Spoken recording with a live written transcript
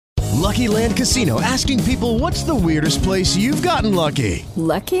Lucky Land Casino, asking people, what's the weirdest place you've gotten lucky?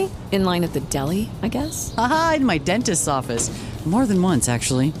 Lucky? In line at the deli, I guess? Aha, in my dentist's office. More than once,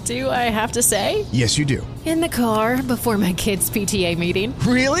 actually. Do I have to say? Yes, you do. In the car before my kids' PTA meeting.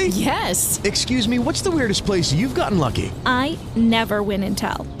 Really? Yes. Excuse me, what's the weirdest place you've gotten lucky? I never win and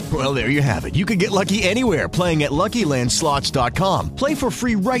tell. Well, there you have it. You can get lucky anywhere, playing at LuckyLandSlots.com. Play for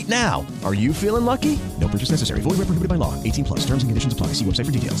free right now. Are you feeling lucky? No purchase necessary. Void where prohibited by law. 18 plus. Terms and conditions apply. See website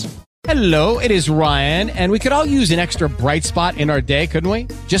for details. Hello, it is Ryan, and we could all use an extra bright spot in our day, couldn't we?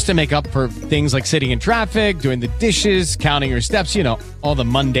 Just to make up for things like sitting in traffic, doing the dishes, counting your steps, you know, all the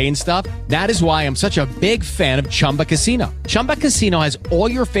mundane stuff. That is why I'm such a big fan of Chumba Casino. Chumba Casino has all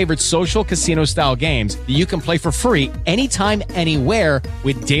your favorite social casino-style games that you can play for free anytime, anywhere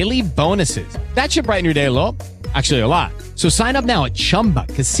with daily bonuses. That should brighten your day a little. Actually, a lot. So sign up now at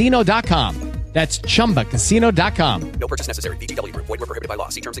ChumbaCasino.com. That's ChumbaCasino.com. No purchase necessary. VGW Group. Void where prohibited by law.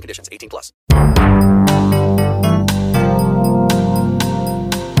 See terms and conditions. 18 plus. My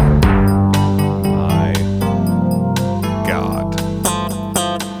God.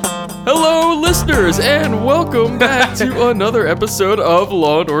 Hello, listeners, and welcome back to another episode of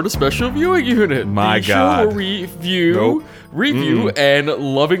Law & Order Special Viewing Unit. My the God. Show where review, and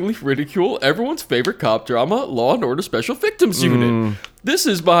lovingly ridicule everyone's favorite cop drama, Law & Order Special Victims Unit. This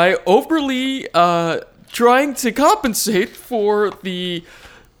is my overly trying to compensate for the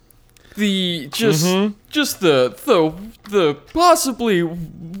possibly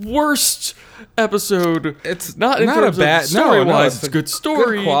worst episode. It's not in not terms a bad of story-wise. it's It's good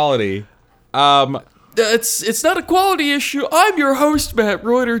story. Good quality. It's not a quality issue. I'm your host, Matt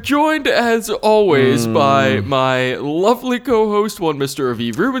Reuter, joined as always by my lovely co-host, one Mr.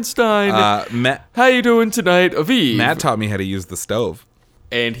 Aviv Rubenstein. Matt, How you doing tonight, Aviv? Matt taught me how to use the stove.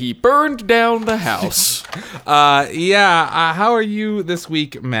 And he burned down the house. How are you this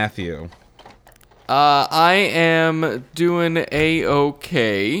week, Matthew? I am doing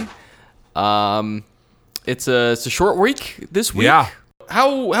A-okay. It's a short week this week. Yeah.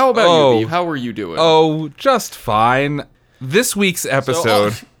 How about you, Aviv? How are you doing? Oh, just fine. This week's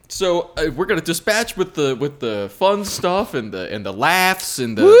episode. So we're gonna dispatch with the fun stuff and the laughs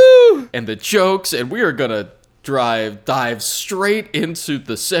and the jokes, and we are gonna dive straight into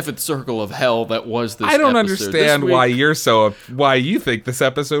the seventh circle of hell that was this. I don't episode. understand why you think this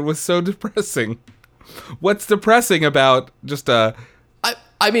episode was so depressing. What's depressing about just I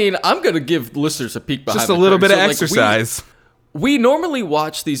mean, I'm gonna give listeners a peek behind. just a little bit of So, exercise? We normally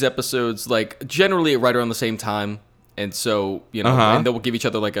watch these episodes like generally right around the same time. And so, you know, and then we'll give each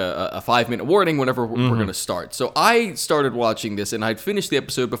other like a 5-minute warning whenever we're going to start. So I started watching this, and I'd finished the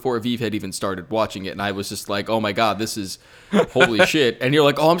episode before Aviv had even started watching it. And I was just like, oh my God, this is holy shit. And you're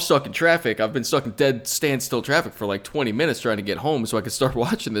like, oh, I'm stuck in traffic. I've been stuck in dead standstill traffic for like 20 minutes trying to get home so I could start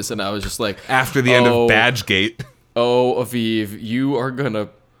watching this. And I was just like, After the end of Badgegate. Oh, Aviv,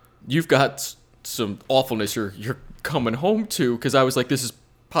 you've got some awfulness you're coming home to. Because I was like, this is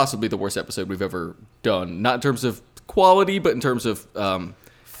possibly the worst episode we've ever done. Not in terms of quality, but in terms of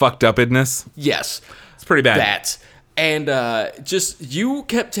Fucked upness. yes, It's pretty bad. that. And just you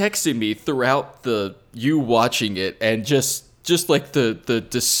kept texting me throughout you watching it, and just like the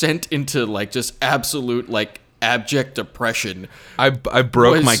descent into like just absolute like abject depression. I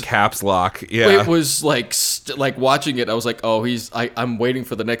broke my caps lock. Yeah. It was like like watching it, I was like, oh, I'm waiting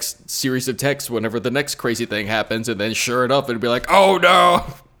for the next series of texts whenever the next crazy thing happens, and then sure enough it'd be like, oh no.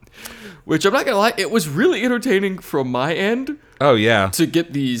 Which I'm not gonna lie, it was really entertaining from my end. Oh yeah. To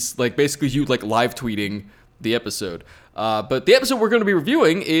get these, like, basically you like live tweeting the episode. But the episode we're going to be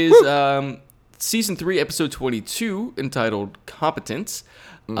reviewing is season 3, episode 22, entitled "Competence."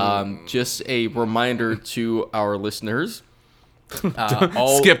 Just a reminder to our listeners: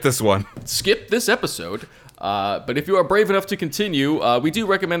 skip this one. Skip this episode. But if you are brave enough to continue, we do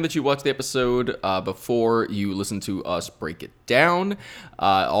recommend that you watch the episode before you listen to us break it down.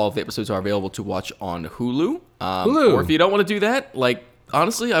 All of the episodes are available to watch on Hulu. Or if you don't want to do that, like,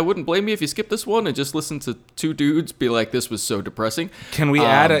 honestly, I wouldn't blame you if you skip this one and just listen to two dudes be like, this was so depressing. Can we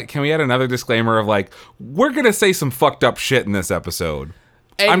add another disclaimer of like, we're gonna say some fucked up shit in this episode?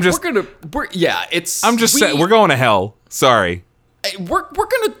 I'm just saying, we're going to hell. Sorry. We're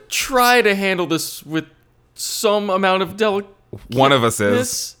gonna try to handle this with some amount of delicacy. One of us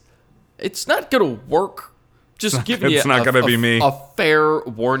is. It's not gonna work. Just giving you a fair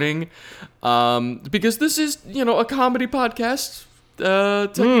warning, because this is, a comedy podcast,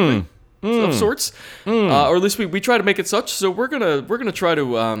 technically, of sorts, or at least we try to make it such. So we're gonna try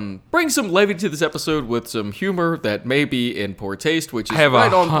to bring some levity to this episode with some humor that may be in poor taste, which is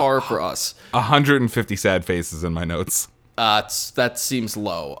right on par for us. 150 sad faces in my notes. That seems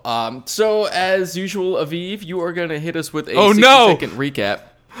low. So as usual, Aviv, you are gonna hit us with a 60-second recap.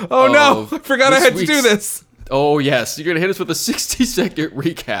 Oh no! I forgot I had to do this. Oh yes, you're gonna hit us with a 60-second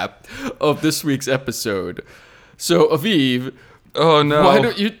recap of this week's episode. So Aviv, oh no! Why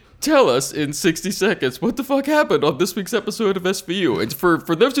don't you tell us in 60 seconds what the fuck happened on this week's episode of SVU? And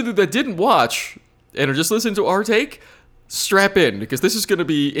for those of you that didn't watch and are just listening to our take, strap in, because this is going to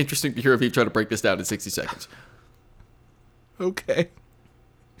be interesting to hear Aviv try to break this down in 60 seconds. Okay.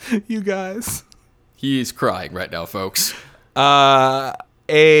 You guys. He's crying right now, folks.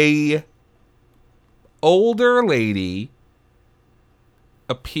 A older lady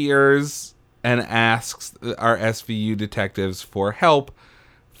appears and asks our SVU detectives for help,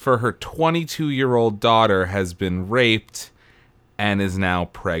 for her 22-year-old daughter has been raped and is now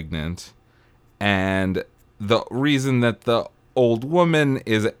pregnant. And the reason that the old woman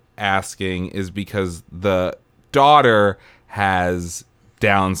is asking is because the daughter has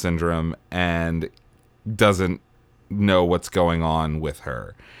Down syndrome and doesn't know what's going on with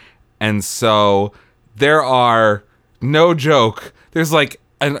her. And so there are, no joke, there's like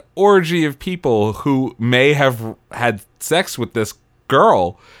an orgy of people who may have had sex with this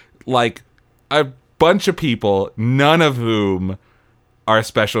girl, like a bunch of people, none of whom are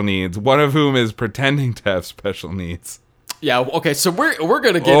special needs, one of whom is pretending to have special needs. Yeah, okay, so we're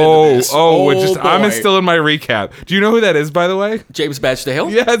gonna get into this. I'm still in my recap. Do you know who that is, by the way? James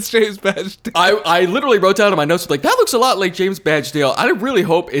Badge-Dale? Yeah, it's James Badge-Dale. I literally wrote down in my notes, like, that looks a lot like James Badge-Dale. I really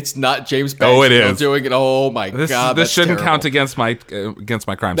hope it's not James Badge-Dale it is. doing it. Oh my god, this shouldn't terrible. count against my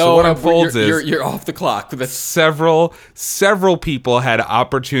crime. No, so what unfolds is you're off the clock. That's several people had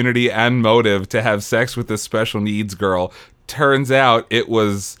opportunity and motive to have sex with this special needs girl. Turns out it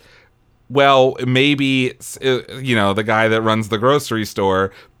was, well, maybe, the guy that runs the grocery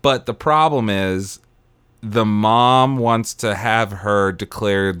store. But the problem is the mom wants to have her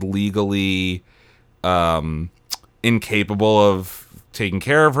declared legally incapable of taking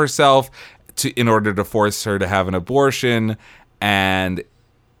care of herself in order to force her to have an abortion. And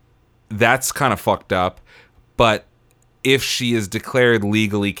that's kind of fucked up. But if she is declared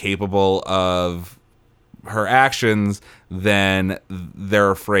legally capable of her actions, then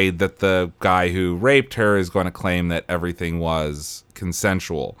they're afraid that the guy who raped her is going to claim that everything was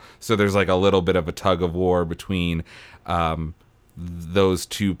consensual. So there's like a little bit of a tug of war between those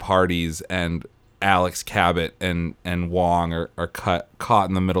two parties, and Alex Cabot and Wong are caught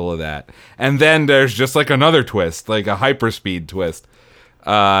in the middle of that. And then there's just like another twist, like a hyperspeed twist.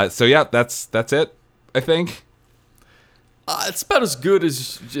 So yeah, that's it, I think. It's about as good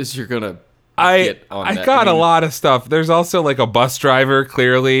as you're gonna. I got a lot of stuff. There's also like a bus driver,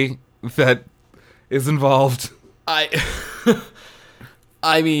 clearly, that is involved. I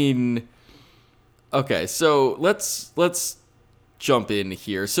mean, okay, so let's jump in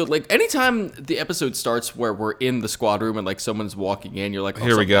here. So like anytime the episode starts where we're in the squad room and like someone's walking in, you're like, oh,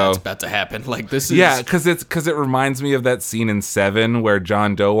 here we go, it's about to happen. Like this is because it reminds me of that scene in Seven where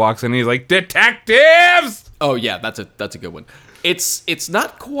John Doe walks in and he's like, detectives. Oh yeah, that's a good one. It's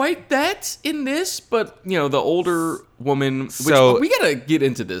not quite that in this, but the older woman. Which we gotta get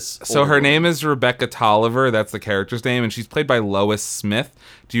into this. So her name is Rebecca Tolliver. That's the character's name, and she's played by Lois Smith.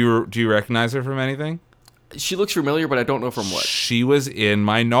 Do you recognize her from anything? She looks familiar, but I don't know from what. She was in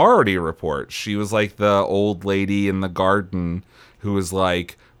Minority Report. She was like the old lady in the garden who was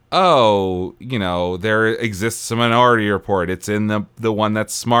like, oh, there exists a Minority Report. It's in the one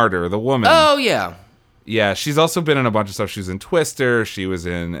that's smarter, the woman. Oh yeah. Yeah, she's also been in a bunch of stuff. She was in Twister. She was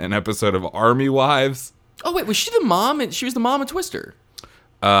in an episode of Army Wives. Oh, wait, was she the mom? She was the mom in Twister.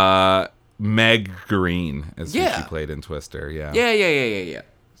 Meg Green is who she played in Twister, yeah. Yeah.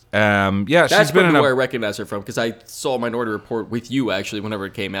 That's she's been where I recognize her from, because I saw Minority Report with you, actually, whenever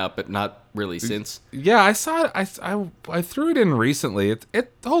it came out, but not really since. Yeah, I saw it. I threw it in recently.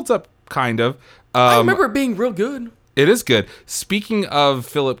 It holds up, kind of. I remember it being real good. It is good. Speaking of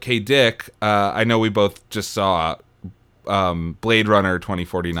Philip K. Dick, I know we both just saw Blade Runner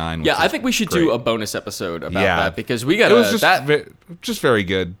 2049. Yeah, I think we should do a bonus episode about that, because we got. It was just very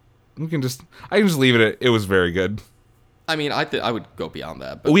good. I can just leave it at, it was very good. I mean, I would go beyond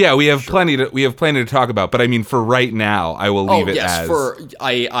that. But we have plenty to talk about. But I mean, for right now, I will leave it as.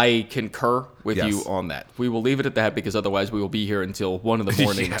 I concur with you on that. We will leave it at that, because otherwise we will be here until 1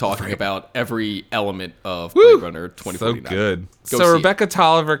 a.m. talking about every element of Blade Runner 2049. So good. So Rebecca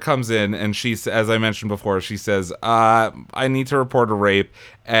Tolliver comes in, and she, as I mentioned before, she says, "I need to report a rape,"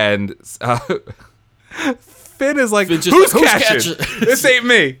 and Finn is like, "Who's catching? This ain't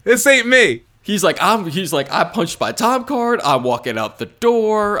me. This ain't me." He's like, I punched my time card. I'm walking out the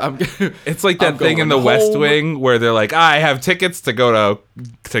door. It's like that thing in the West Wing where they're like, I have tickets to go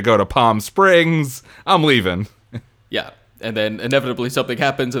to Palm Springs. I'm leaving. Yeah. And then inevitably something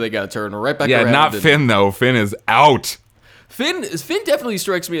happens and they got to turn right back around. Yeah, not Finn though. Finn is out. Finn definitely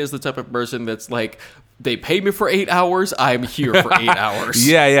strikes me as the type of person that's like, they pay me for 8 hours. I'm here for 8 hours.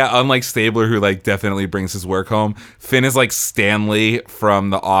 Yeah. Unlike Stabler, who like definitely brings his work home, Finn is like Stanley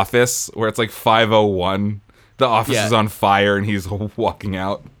from The Office, where it's like 5:01. The office is on fire and he's walking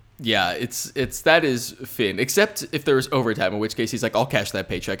out. Yeah, that is Finn. Except if there's overtime, in which case he's like, I'll cash that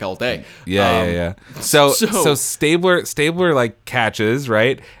paycheck all day. Yeah. So Stabler like catches,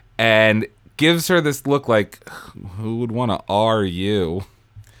 right, and gives her this look like, who would want to R you?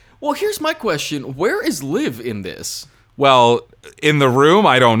 Well, here's my question. Where is Liv in this? Well, in the room,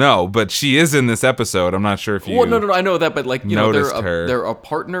 I don't know, but she is in this episode. I'm not sure if you. Well, no, I know that, but like, you know, her. they're a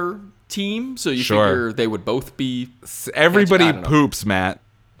partner team, so you figure they would both be. Everybody poops, Matt.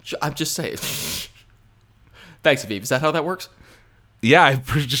 I'm just saying. Thanks, Aviv. Is that how that works? Yeah,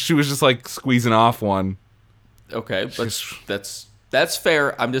 she was just like squeezing off one. Okay, but that's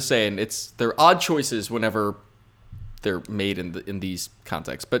fair. I'm just saying they're odd choices whenever they're made in these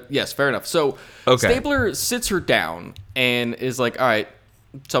contexts. But yes, fair enough. So Stabler sits her down and is like, all right,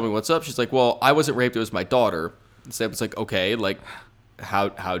 tell me what's up. She's like, well, I wasn't raped. It was my daughter. And Stabler's like, okay, like,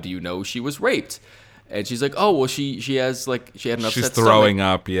 how do you know she was raped? And she's like, oh, well, she had an upset stomach. She's throwing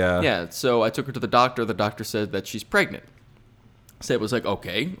up, yeah. Yeah, so I took her to the doctor. The doctor said that she's pregnant. Stabler's like,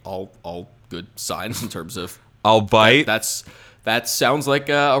 okay, all good signs in terms of... I'll bite. That sounds like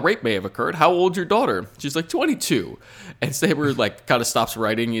a rape may have occurred. How old's your daughter? She's like 22. And Stabler like kind of stops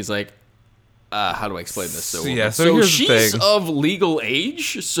writing. He's like, how do I explain this? So here's she's the thing. of legal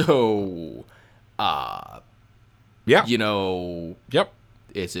age. So, yeah, you know, yep.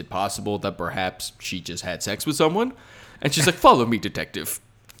 Is it possible that perhaps she just had sex with someone? And she's like, follow me, detective.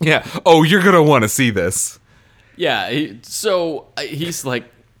 Yeah. Oh, you're gonna want to see this. Yeah. He's like.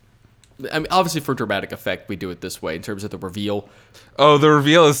 I mean, obviously for dramatic effect, we do it this way in terms of the reveal. Oh, the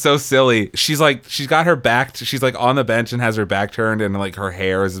reveal is so silly. She's got her back. She's like on the bench and has her back turned, and like her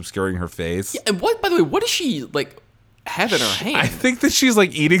hair is obscuring her face. Yeah, and by the way, what does she like have in her hand? I think that she's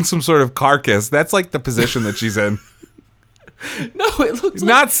like eating some sort of carcass. That's like the position that she's in. No, it looks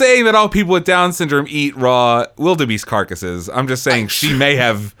not saying that all people with Down syndrome eat raw wildebeest carcasses. I'm just saying she may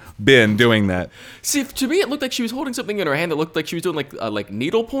have been doing that. See, to me, it looked like she was holding something in her hand that looked like she was doing like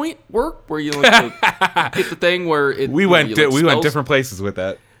needlepoint work, where you like hit the thing where it. We went different places with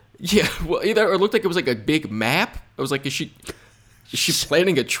that. Yeah, well, either it looked like it was like a big map. I was like, is she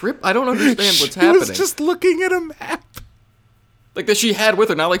planning a trip? I don't understand what's happening. She was just looking at a map. Like that she had with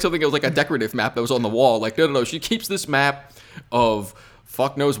her, not like something that was like a decorative map that was on the wall. Like no, she keeps this map of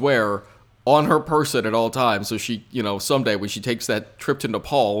fuck knows where on her person at all times. So she, you know, someday when she takes that trip to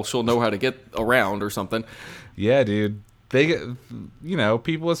Nepal, she'll know how to get around or something. Yeah, dude. They get, you know,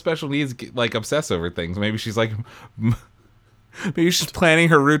 people with special needs like obsess over things. Maybe she's planning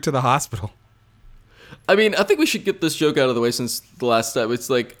her route to the hospital. I mean, I think we should get this joke out of the way since the last time. It's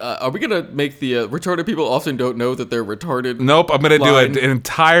like, are we going to make the retarded people often don't know that they're retarded? Nope, I'm going to do an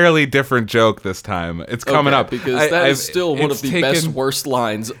entirely different joke this time. It's coming up. Because that is still one of the best, worst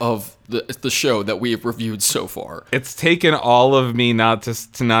lines of the show that we have reviewed so far. It's taken all of me not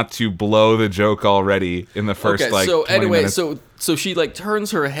to blow the joke already in the first, so 20 anyway, minutes. So she like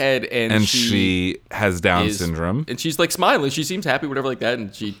turns her head and she has Down syndrome. And she's like smiling. She seems happy, whatever like that.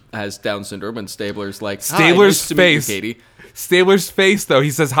 And she has Down syndrome. And Stabler's like, Stabler's nice face. To meet you, Katie. Stabler's face, though, he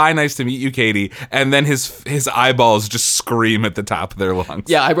says, hi, nice to meet you, Katie. And then his eyeballs just scream at the top of their lungs.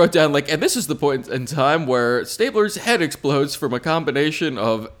 Yeah, I wrote down, like, and this is the point in time where Stabler's head explodes from a combination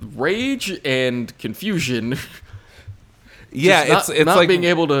of rage and confusion. Yeah, it's not like being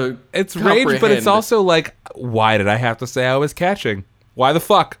able to. It's rage, but it's also like, why did I have to say I was catching? Why the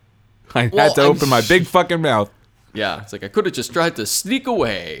fuck? I had to open my big fucking mouth. Yeah, it's like I could have just tried to sneak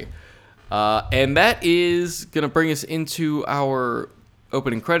away. And that is going to bring us into our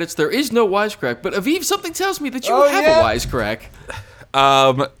opening credits. There is no wisecrack, but Aviv, something tells me that you have a wisecrack.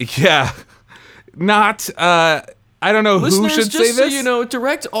 Yeah. Not, I don't know Listeners, who should just say this. So you know,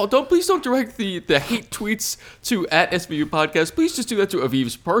 please don't direct the hate tweets to @SVU Podcast. Please just do that to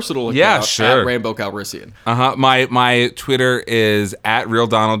Aviv's personal account. Yeah, sure. At Rainbow Calrissian. My Twitter is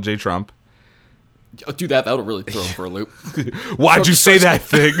 @RealDonaldJTrump. Do that. That'll really throw him for a loop. Why'd you say that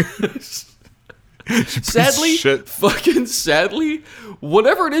thing? Sadly,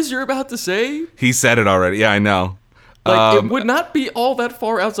 whatever it is you're about to say. He said it already. Yeah, I know. Like, it would not be all that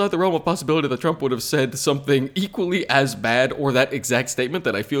far outside the realm of possibility that Trump would have said something equally as bad or that exact statement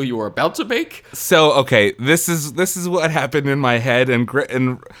that I feel you are about to make. So, okay, this is what happened in my head, and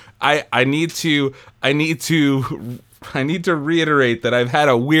I need to reiterate that I've had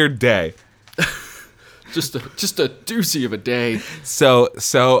a weird day. just a doozy of a day. So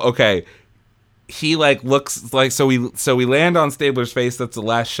okay. He like looks like so we land on Stabler's face. That's the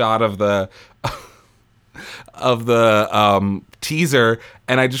last shot of the teaser,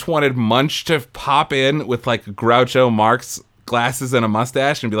 and I just wanted Munch to pop in with like Groucho Marx glasses and a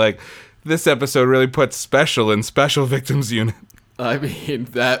mustache and be like, "This episode really puts special in Special Victims Unit." I mean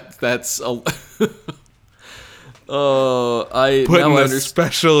that's a putting the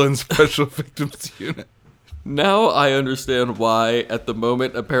special in Special Victims Unit. Now I understand why, at the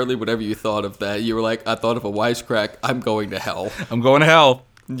moment, apparently whenever you thought of that, you were like, I thought of a wisecrack, I'm going to hell. I'm going to hell.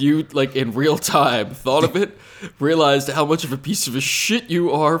 You, like, in real time, thought of it, realized how much of a piece of shit you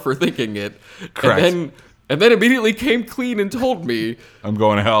are for thinking it. Correct. And then immediately came clean and told me. I'm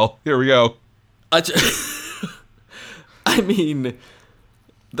going to hell. Here we go. I mean,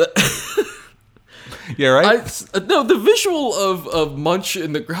 Yeah, right? No, the visual of Munch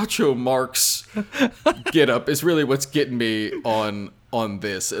in the Groucho Marx get up is really what's getting me on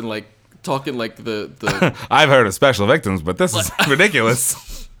this, and like talking like the I've heard of Special Victims, but this is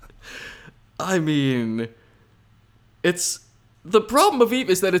ridiculous. I mean, it's the problem of Eve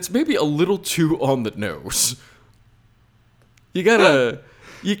is that it's maybe a little too on the nose. You gotta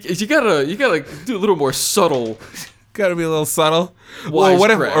you gotta do a little more subtle. Gotta be a little subtle. Well,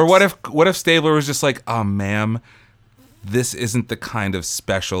 what if Stabler was just like, ma'am, this isn't the kind of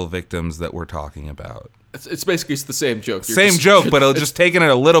special victims that we're talking about. It's basically the same joke. Same joke, but it'll just taking it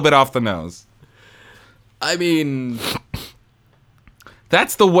a little bit off the nose. I mean,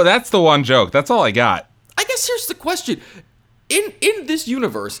 that's the one joke. That's all I got. I guess here's the question: in this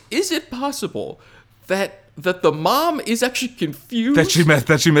universe, is it possible that the mom is actually confused?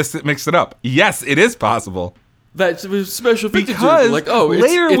 That she mixed it up. Yes, it is possible. That special victims because like,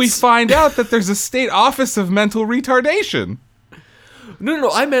 later we find out that there's a state office of mental retardation.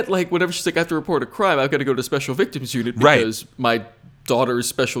 No, I meant like whenever she's like, I have to report a crime, I've got to go to special victims unit because my daughter's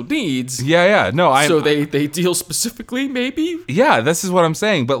special needs. Yeah. No, so they deal specifically, maybe? Yeah, this is what I'm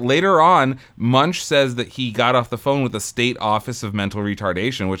saying. But later on, Munch says that he got off the phone with the state office of mental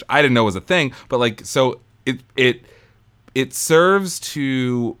retardation, which I didn't know was a thing. But like, so it serves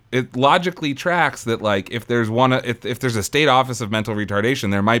to, it logically tracks that like if there's a state office of mental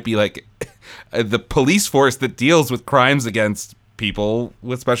retardation, there might be like the police force that deals with crimes against people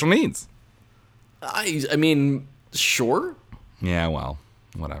with special needs. I mean, sure. Yeah, well,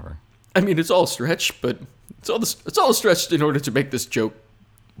 whatever. I mean, it's all stretch, but it's all stretched in order to make this joke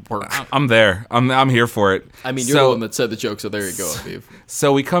work. I'm there. I'm here for it. I mean, you're the one that said the joke, so there you go, Aviv.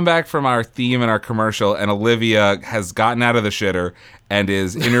 So we come back from our theme and our commercial, and Olivia has gotten out of the shitter and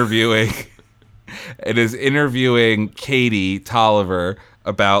is interviewing Katie Tolliver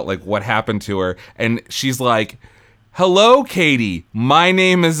about like what happened to her, and she's like, "Hello, Katie. My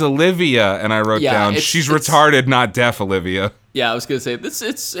name is Olivia," and I wrote down, "She's retarded, not deaf, Olivia." Yeah, I was gonna say this.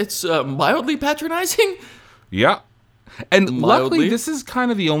 It's mildly patronizing. Yeah. And luckily, this is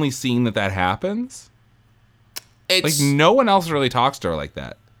kind of the only scene that happens. Like, no one else really talks to her like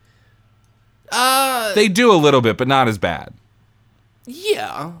that. They do a little bit, but not as bad.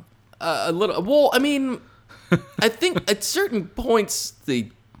 Yeah. A little. Well, I mean, I think at certain points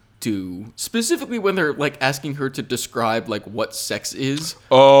they do. Specifically when they're, like, asking her to describe, like, what sex is.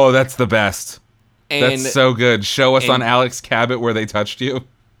 Oh, that's the best. That's so good. Show us on Alex Cabot where they touched you.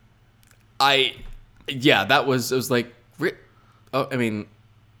 Yeah, it was like, I mean,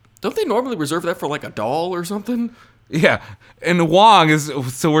 don't they normally reserve that for like a doll or something? Yeah, and Wong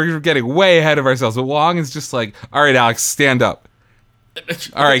so we're getting way ahead of ourselves, but Wong is just like, all right, Alex, stand up.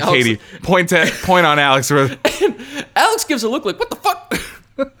 All right, Alex, Katie, point on Alex. And Alex gives a look like, what the fuck?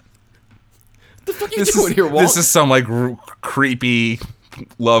 What the fuck are you doing here, Wong? This is some like creepy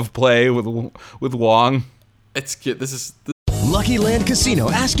love play with Wong. It's good. This is... Lucky Land Casino,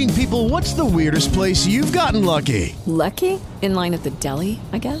 asking people, what's the weirdest place you've gotten lucky? Lucky? In line at the deli,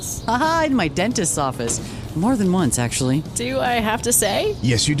 I guess? Aha, in my dentist's office. More than once, actually. Do I have to say?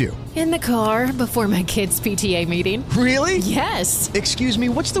 Yes, you do. In the car before my kids' PTA meeting. Really? Yes. Excuse me,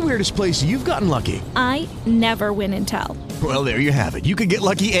 what's the weirdest place you've gotten lucky? I never win and tell. Well, there you have it. You can get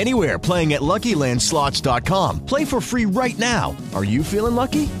lucky anywhere, playing at LuckyLandSlots.com. Play for free right now. Are you feeling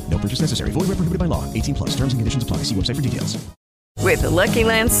lucky? No purchase necessary. Void where prohibited by law. 18+. Terms and conditions apply. See website for details. With the Lucky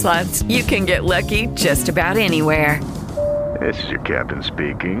Land Slots, you can get lucky just about anywhere. This is your captain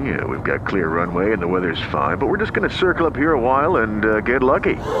speaking. We've got clear runway and the weather's fine, but we're just going to circle up here a while and get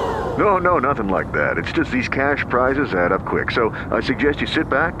lucky. No, nothing like that. It's just these cash prizes add up quick. So I suggest you sit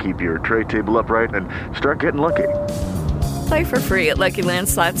back, keep your tray table upright, and start getting lucky. Play for free at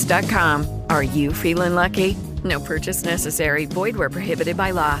LuckyLandSlots.com. Are you feeling lucky? No purchase necessary. Void where prohibited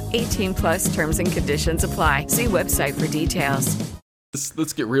by law. 18+ terms and conditions apply. See website for details.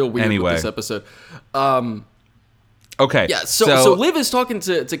 Let's get real weird with this episode. Okay. Yeah, so Liv is talking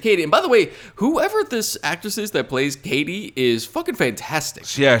to Katie. And by the way, whoever this actress is that plays Katie is fucking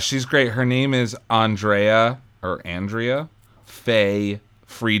fantastic. Yeah, she's great. Her name is Andrea Faye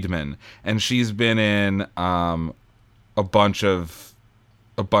Friedman. And she's been in a bunch of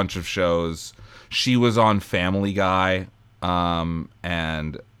shows. She was on Family Guy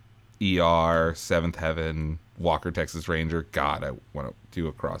and ER, Seventh Heaven, Walker, Texas Ranger. God, I want to do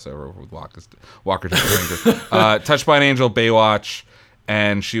a crossover with Walker, Texas Ranger. Touched by an Angel, Baywatch,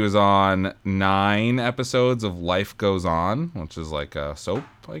 and she was on 9 episodes of Life Goes On, which is like a soap,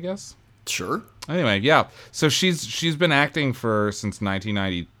 I guess. Sure. Anyway, yeah. So she's been acting since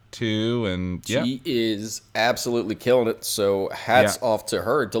 1992, and yeah. She is absolutely killing it, so hats off to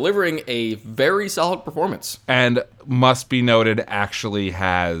her. Delivering a very solid performance. And must be noted, actually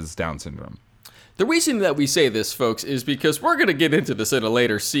has Down syndrome. The reason that we say this, folks, is because we're going to get into this in a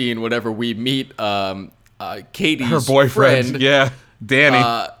later scene whenever we meet Katie's her boyfriend. friend. Yeah,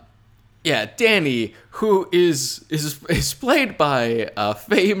 Danny. Danny, who is played by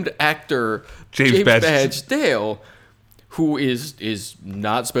famed actor James Badge Dale, who is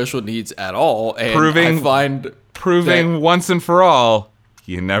not special needs at all, and proving once and for all,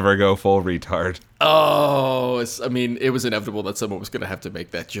 you never go full retard. Oh, it was inevitable that someone was going to have to make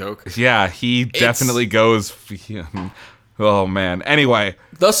that joke. Yeah, he definitely goes. Oh man. Anyway,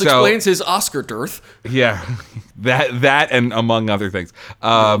 thus explains his Oscar dearth. Yeah, that and among other things.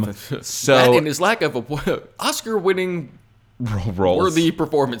 So that and his lack of Oscar-winning roles, worthy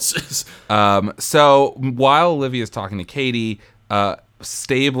performances. So while Olivia's talking to Katie,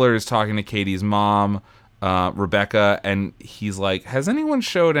 Stabler is talking to Katie's mom, Rebecca, and he's like, "Has anyone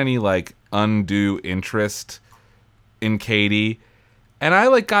showed any like undue interest in Katie?" And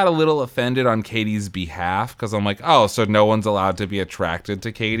I got a little offended on Katie's behalf because I'm like, oh, so no one's allowed to be attracted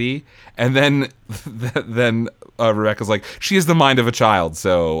to Katie. And then Rebecca's like, she is the mind of a child,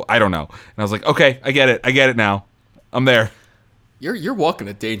 so I don't know. And I was like, okay, I get it now. I'm there. You're walking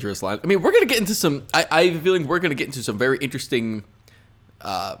a dangerous line. I mean, we're gonna get into some. I have a feeling we're gonna get into some very interesting.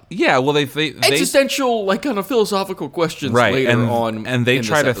 They existential, kind of philosophical questions later on, and they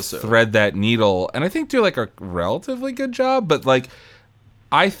try to episode. Thread that needle, and I think do a relatively good job. But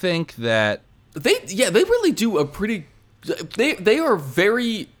I think that they really do a pretty. They are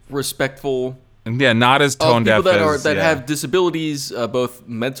very respectful. And not as tone deaf as people that have disabilities, both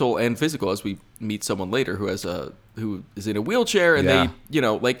mental and physical. As we meet someone later who is in a wheelchair, and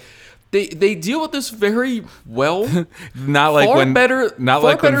they deal with this very well. Not like when than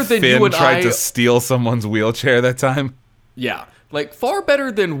Finn you and tried to steal someone's wheelchair that time. Yeah. Far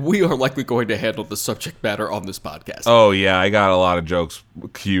better than we are likely going to handle the subject matter on this podcast. Oh yeah, I got a lot of jokes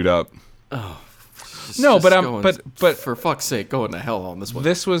queued up. Oh, but for fuck's sake, going to hell on this one.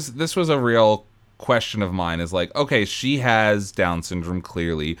 This was a real question of mine. Is okay, she has Down syndrome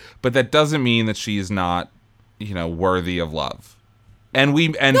clearly, but that doesn't mean that she's not, worthy of love. No,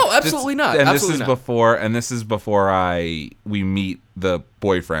 absolutely not. And absolutely this is before we meet the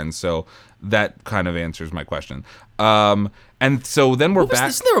boyfriend. So that kind of answers my question. And so then we're back.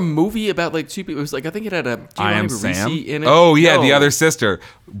 Isn't there a movie about two people? It was I think it had a I Am Sam in it. Oh yeah, no. The other sister.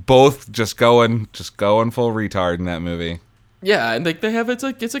 Both just going full retard in that movie. Yeah, and they have it's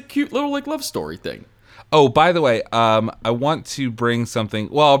a cute little love story thing. Oh, by the way, I want to bring something.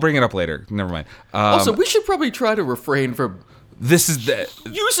 Well, I'll bring it up later. Never mind. Also, we should probably try to refrain from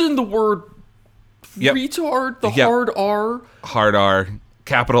using the word retard. Hard R,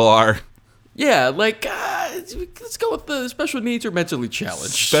 capital R. Yeah, let's go with the special needs or mentally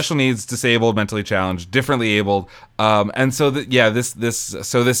challenged. Special needs, disabled, mentally challenged, differently abled, and so this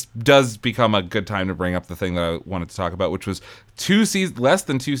does become a good time to bring up the thing that I wanted to talk about, which was less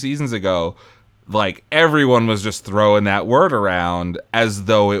than 2 seasons ago. Everyone was just throwing that word around as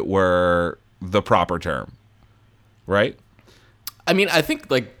though it were the proper term, right? I mean, I think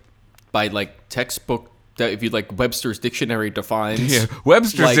by textbook. That if you Webster's dictionary defines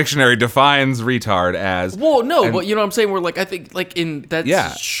Webster's dictionary defines retard as but you know what I'm saying, where I think in that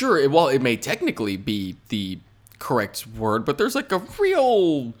sure, while it may technically be the correct word, but there's a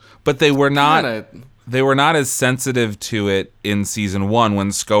real they were not as sensitive to it in season 1 when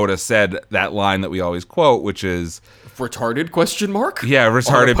Skoda said that line that we always quote, which is retarded question mark? Yeah, On a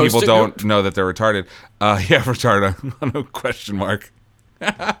retarded people Post-it don't note? know that they're retarded. Yeah, retarded on a question mark.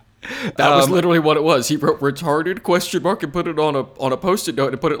 That was literally what it was. He wrote retarded question mark and put it on a Post-it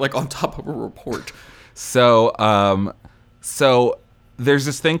note and put it like on top of a report. So there's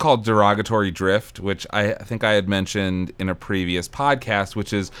this thing called derogatory drift, which I think I had mentioned in a previous podcast,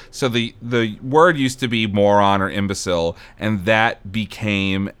 which is, so the word used to be moron or imbecile, and that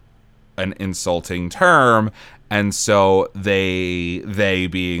became an insulting term. And so they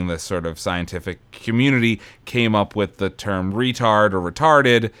being the sort of scientific community came up with the term retard or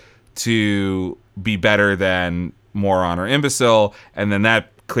retarded to be better than moron or imbecile. And then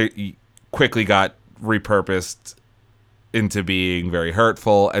that quickly got repurposed into being very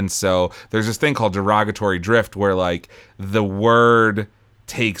hurtful. And so there's this thing called derogatory drift where like the word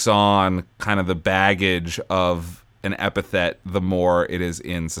takes on kind of the baggage of an epithet the more it is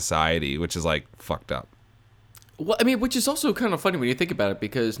in society, which is like fucked up. Well, I mean, which is also kind of funny when you think about it,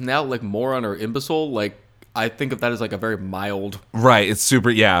 because now like moron or imbecile, like I think of that as like a very mild Right, it's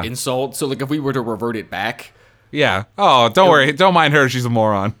super, yeah. insult. So like if we were to revert it back. Yeah. Oh, don't worry. Don't mind her. She's a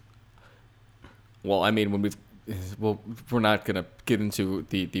moron. Well, I mean, we're not going to get into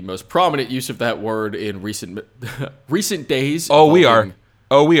the most prominent use of that word in recent days. Oh, we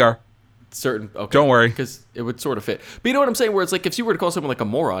are. Certain. Okay, don't worry. Because it would sort of fit. But you know what I'm saying? Where it's like, if you were to call someone like a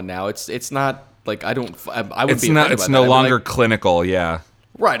moron now, it's not like, I wouldn't be offended by It's that. no I'd be longer like, clinical, yeah.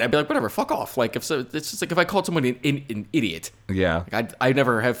 Right. I'd be like, whatever, fuck off. Like, it's just like if I called someone an idiot. Yeah. Like, I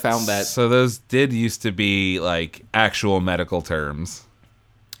never have found that. So those did used to be like actual medical terms.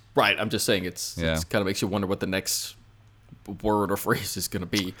 Right. I'm just saying it's kind of makes you wonder what the next word or phrase is going to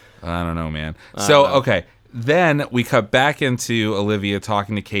be. I don't know, man. So, okay. Then we cut back into Olivia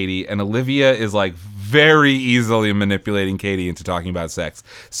talking to Katie, and Olivia is like very easily manipulating Katie into talking about sex.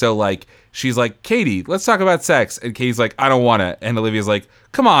 So like, she's like, Katie, let's talk about sex. And Katie's like, I don't want to. And Olivia's like,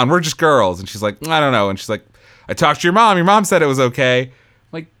 come on, we're just girls. And she's like, I don't know. And she's like, I talked to your mom. Your mom said it was okay. I'm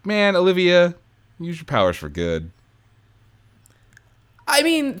like, man, Olivia, use your powers for good. I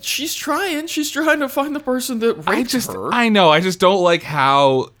mean, she's trying. She's trying to find the person that raped her. I know. I just don't like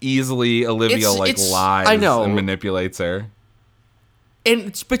how easily Olivia lies and manipulates her.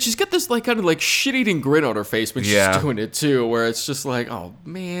 But she's got this like kind of like shit-eating grin on her face when she's doing it too, where it's just like, oh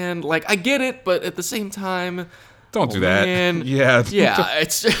man, like I get it, but at the same time, don't do that. Man. Yeah,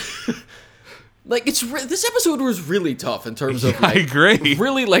 it's like this episode was really tough in terms of like, I agree.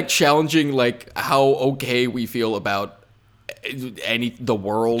 Really like challenging like how okay we feel about the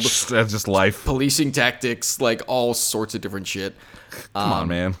world, just life, policing tactics, like all sorts of different shit. Come on,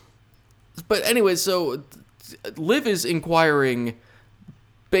 man. But anyway, so Liv is inquiring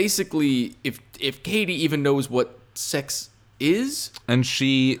basically if Katie even knows what sex is, and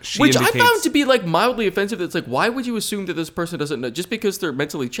she which indicates, I found to be like mildly offensive. It's like, why would you assume that this person doesn't know? Just because they're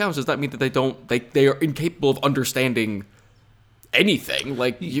mentally challenged does not mean that they are incapable of understanding anything.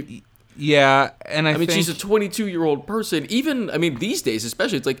 Like yeah, and I mean, she's a 22-year-old person. Even, I mean, these days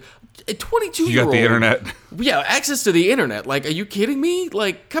especially, it's like a 22-year-old. You got the internet. Yeah, access to the internet. Like, are you kidding me?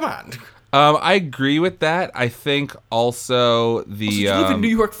 Like, come on. I agree with that. I think also you live in New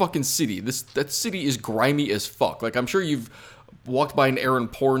York fucking City. That city is grimy as fuck. Like, I'm sure you've walked by an Aaron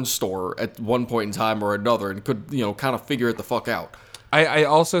porn store at one point in time or another and could, kind of figure it the fuck out. I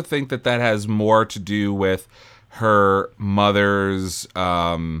also think that has more to do with her mother's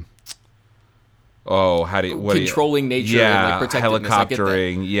controlling nature, yeah, and like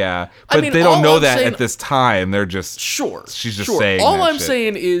helicoptering, yeah. But they don't know that at this time. They're just she's just saying. All that I'm shit.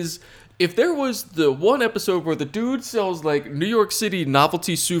 saying is, if there was the one episode where the dude sells like New York City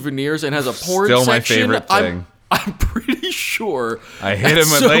novelty souvenirs and has a porn still my section, favorite thing. I'm pretty sure I hit him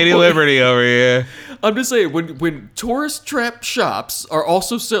with Lady Liberty over here. I'm just saying, when tourist trap shops are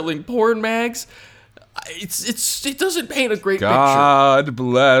also selling porn mags, it doesn't paint a great picture. God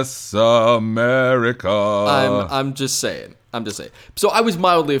bless America. I'm just saying. So I was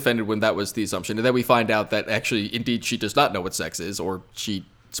mildly offended when that was the assumption, and then we find out that actually, indeed, she does not know what sex is, or she,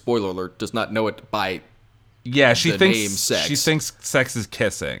 spoiler alert, does not know it by she thinks name sex. She thinks sex is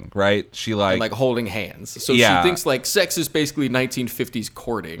kissing, right? She like holding hands. So she thinks like sex is basically 1950s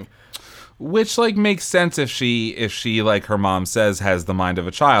courting. Which like makes sense if she like her mom says has the mind of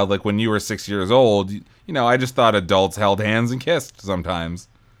a child. Like when you were 6 years old, I just thought adults held hands and kissed sometimes.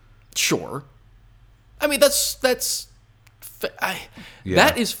 Sure. I mean that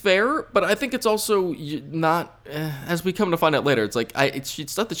is fair, but I think it's also not. As we come to find out later, it's like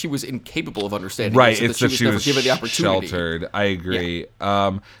it's not that she was incapable of understanding. Right, it's that she was never given the opportunity. Sheltered. I agree. Yeah.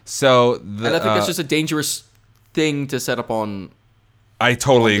 And I think that's just a dangerous thing to set up on. I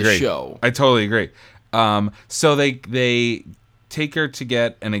totally agree. Show. I totally agree. So they take her to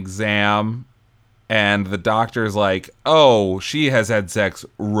get an exam, and the doctor's like, "Oh, she has had sex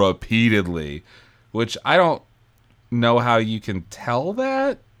repeatedly," which I don't know how you can tell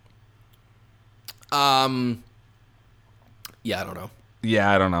that. Yeah, I don't know.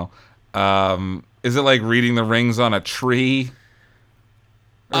 Yeah, I don't know. Is it like reading the rings on a tree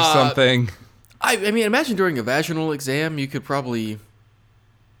or something? I mean, imagine during a vaginal exam, you could probably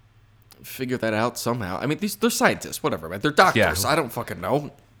figure that out somehow. I mean, they're scientists, whatever, man. They're doctors. Yeah. I don't fucking know.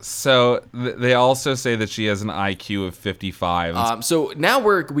 So they also say that she has an IQ of 55. So now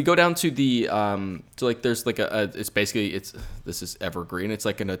we go down to the so like there's like it's basically this is Evergreen. It's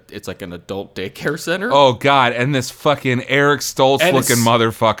like an adult daycare center. Oh God! And this fucking Eric Stoltz looking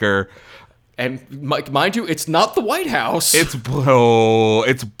motherfucker. And mind you, it's not the White House. The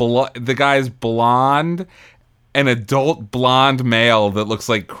guy's blonde, an adult blonde male that looks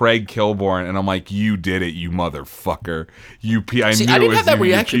like Craig Kilborn, and I'm like, you did it, you motherfucker. I knew it was you,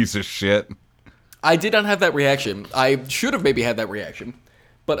 you piece of shit. I did not have that reaction. I should have maybe had that reaction,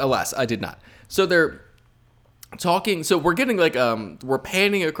 but alas, I did not. So they're talking. So we're getting like we're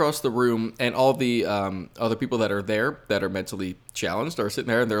panning across the room, and all the other people that are there that are mentally challenged are sitting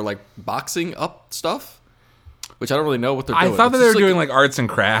there, and they're like boxing up stuff, which I don't really know what they're doing. I thought that they were doing like arts and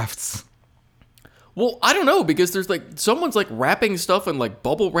crafts. Well, I don't know, because there's like someone's like wrapping stuff in like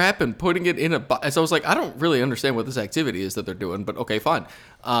bubble wrap and putting it in a box. So I was like, I don't really understand what this activity is that they're doing, but okay, fine.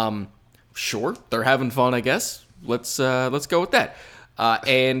 Sure, they're having fun, I guess. Let's go with that.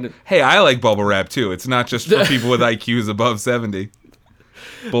 And hey, I like bubble wrap too. It's not just for people with IQs above 70.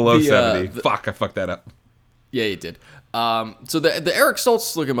 Below 70. Fuck, I fucked that up. Yeah, you did. So the Eric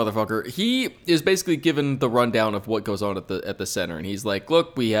Stoltz looking motherfucker, he is basically given the rundown of what goes on at the center, and he's like,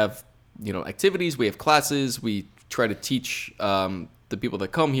 look, we have activities, we have classes, we try to teach the people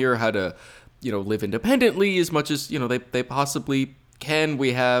that come here how to live independently as much as they possibly can.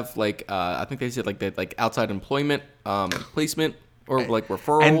 We have like I think they said like outside employment placement or like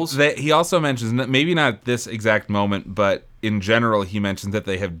referrals. And he also mentions, maybe not this exact moment, but in general, he mentions that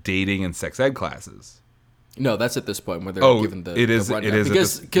they have dating and sex ed classes. No, that's at this point where they're given the rundown. It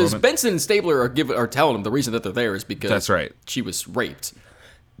is because Benson and Stabler are telling him the reason that they're there is because that's right. She was raped.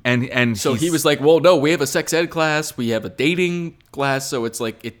 And so he was like, well, no, we have a sex ed class, we have a dating class, so it's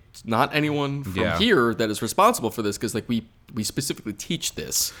like it's not anyone from here that is responsible for this, because like we specifically teach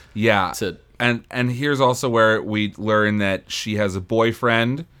this. Yeah. And here's also where we learn that she has a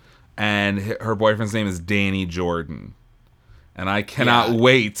boyfriend, and her boyfriend's name is Danny Jordan. And I cannot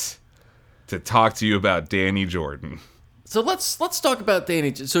wait to talk to you about Danny Jordan. So let's talk about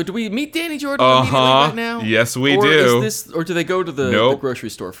Danny. So do we meet Danny Jordan right now? Yes, we do. Or do they go to the grocery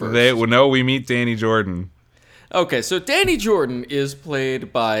store first? We meet Danny Jordan. Okay, so Danny Jordan is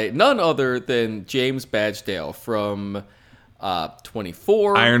played by none other than James Badge-Dale from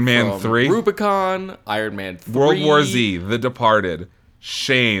 24, Iron Man 3, Rubicon, Iron Man 3, World War Z, The Departed,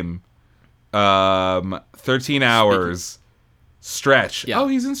 Shame, 13 Hours, Stretch. Yeah. Oh,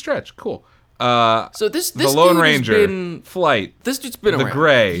 he's in Stretch. Cool. So this The Lone Ranger, Flight. This dude's been around. The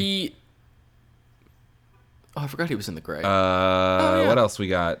Gray. I forgot he was in The Gray. What else we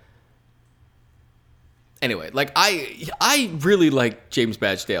got? Anyway, like I really like James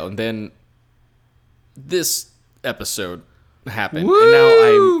Badge-Dale, and then this episode happened, Woo!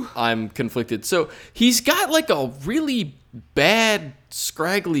 And now I'm conflicted. So he's got like a really bad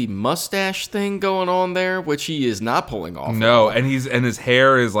scraggly mustache thing going on there, which he is not pulling off. No, and his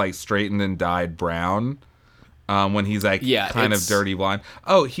hair is like straightened and dyed brown. When he's like kind of dirty blonde.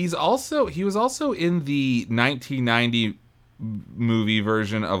 Oh, he was also in the 1990 movie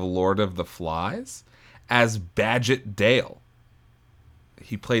version of Lord of the Flies as Badgett Dale.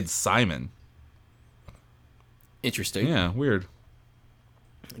 He played Simon. Interesting. Yeah, weird.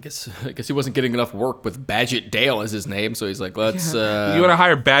 I guess he wasn't getting enough work with Badgett Dale as his name, so he's like, let's... You want to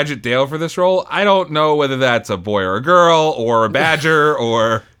hire Badgett Dale for this role? I don't know whether that's a boy or a girl, or a badger,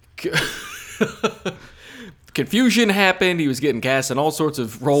 or... Confusion happened. He was getting cast in all sorts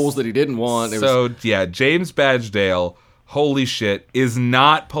of roles that he didn't want. James Badge-Dale, holy shit, is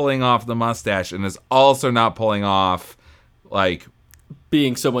not pulling off the mustache, and is also not pulling off, like...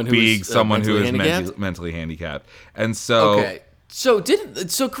 Being someone who is mentally handicapped. And so... Okay. So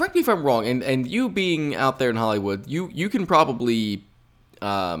correct me if I'm wrong, and you being out there in Hollywood, you can probably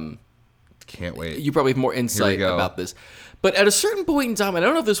can't wait. You probably have more insight about this. But at a certain point in time, I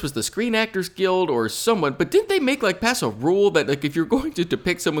don't know if this was the Screen Actors Guild or someone, but didn't they pass a rule that like if you're going to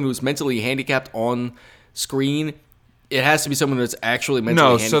depict someone who's mentally handicapped on screen, it has to be someone that's actually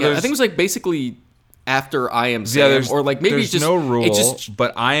mentally handicapped? I think it was like basically after I Am Sam, or like maybe there's just no rule. It just,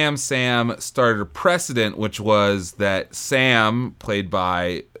 but I Am Sam started a precedent, which was that Sam, played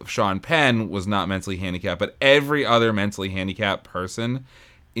by Sean Penn, was not mentally handicapped, but every other mentally handicapped person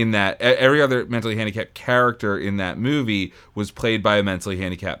in that, every other mentally handicapped character in that movie was played by a mentally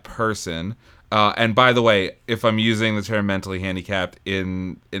handicapped person. And by the way, if I'm using the term mentally handicapped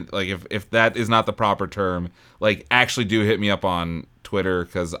in like if that is not the proper term, like actually do hit me up on Twitter,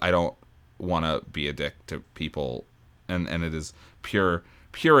 because I don't want to be a dick to people, and it is pure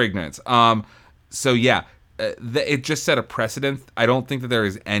ignorance. So yeah, it just set a precedent. I don't think that there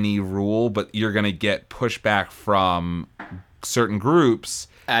is any rule, but you're gonna get pushback from certain groups,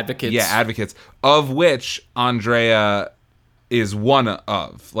 advocates, of which Andrea is one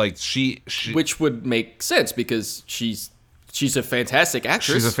of. Like she which would make sense because she's a fantastic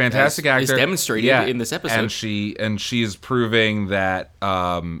actress. She's a fantastic actor. Is demonstrated in this episode, and she's proving that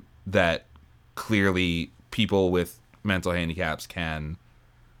that clearly people with mental handicaps can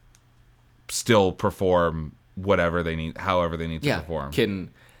still perform whatever they need, however they need to perform. Can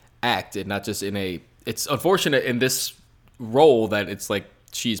act, and not just in a. It's unfortunate in this role that it's like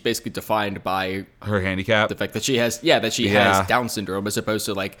she's basically defined by her handicap, the fact that she has has Down syndrome, as opposed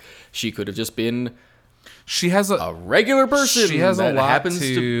to like she could have just been. She has a regular person. She has a lot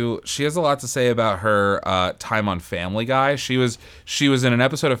she has a lot to say about her time on Family Guy. She was in an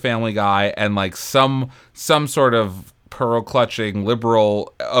episode of Family Guy, and like some sort of pearl clutching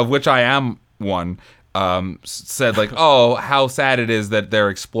liberal, of which I am one, said like, "Oh, how sad it is that they're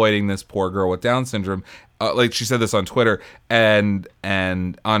exploiting this poor girl with Down syndrome." Like she said this on Twitter, and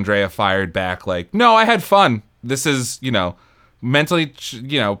Andrea fired back like, "No, I had fun. This is, mentally,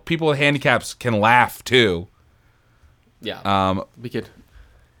 people with handicaps can laugh too." Yeah. We could.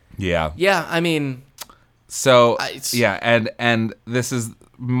 Yeah. Yeah. I mean. So and this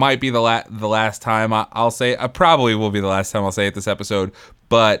might be the last time I'll say. Probably will be the last time I'll say it this episode.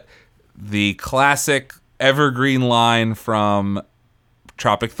 But the classic evergreen line from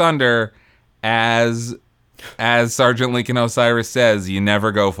Tropic Thunder, as Sergeant Lincoln Osiris says, "You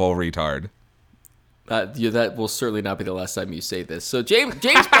never go full retard." That will certainly not be the last time you say this. So James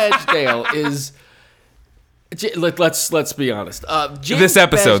Badgedale is. Let's be honest. This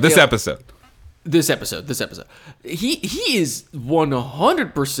episode. He is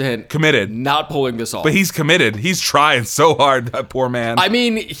 100% committed. Not pulling this off. But he's committed. He's trying so hard. That poor man. I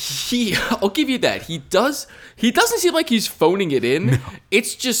mean, I'll give you that. He doesn't seem like he's phoning it in. No.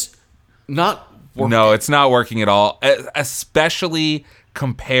 It's just not working. No, it's not working at all. Especially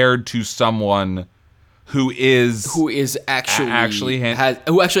compared to someone who actually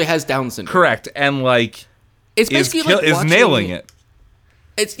has Down syndrome. Correct. And like it's basically is nailing it.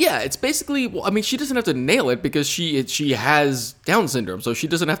 It's basically. Well, I mean, she doesn't have to nail it because she has Down syndrome, so she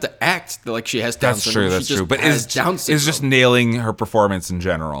doesn't have to act like she has Down syndrome. That's true. But is just nailing her performance in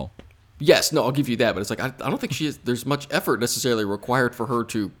general. Yes, no, I'll give you that. But it's like I don't think there's much effort necessarily required for her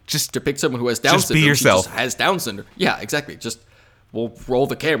to just depict someone who has Down syndrome. Just be yourself. She just has Down syndrome. Yeah, exactly. Just we'll roll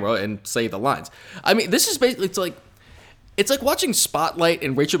the camera and say the lines. I mean, this is basically it's like watching Spotlight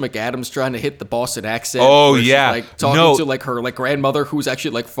and Rachel McAdams trying to hit the Boston accent. Oh yeah, she's, talking to like her grandmother who's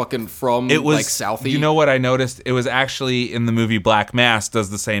actually like fucking from Southie. You know what I noticed? It was actually in the movie Black Mass does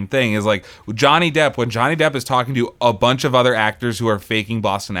the same thing. Is like when Johnny Depp is talking to a bunch of other actors who are faking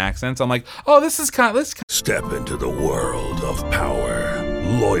Boston accents. I'm like, oh, this is kind of Step into the world of power,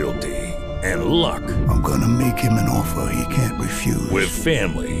 loyalty, and luck. I'm gonna make him an offer he can't refuse. With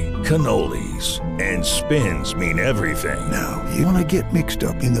family, cannolis, and spins mean everything. Now, you wanna get mixed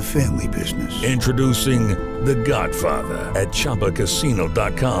up in the family business. Introducing The Godfather at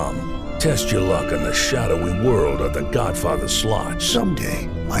ChumbaCasino.com. Test your luck in the shadowy world of The Godfather slot. Someday,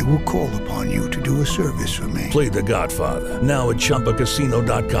 I will call upon you to do a service for me. Play The Godfather, now at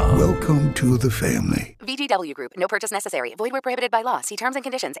ChumbaCasino.com. Welcome to the family. VGW Group. No purchase necessary. Void where prohibited by law. See terms and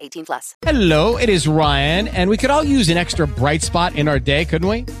conditions. 18+. Hello, it is Ryan, and we could all use an extra bright spot in our day, couldn't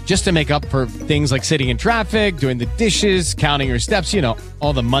we? Just to make up for things like sitting in traffic, doing the dishes, counting your steps,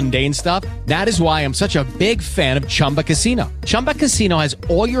 all the mundane stuff. That is why I'm such a big fan of Chumba Casino. Chumba Casino has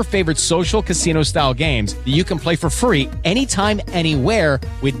all your favorite social casino-style games that you can play for free anytime, anywhere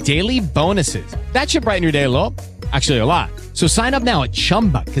with daily bonuses. That should brighten your day a little. Actually, a lot. So sign up now at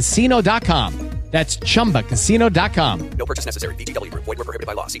ChumbaCasino.com. That's ChumbaCasino.com. No purchase necessary. VGW Group. Void where prohibited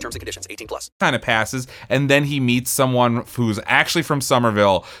by law. See terms and conditions. 18+. Kind of passes, and then he meets someone who's actually from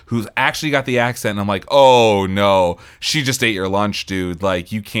Somerville, who's actually got the accent, and I'm like, oh no, she just ate your lunch, dude.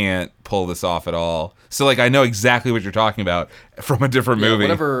 Like, you can't pull this off at all. So like, I know exactly what you're talking about from a different movie.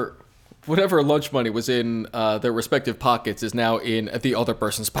 whatever lunch money was in their respective pockets is now in the other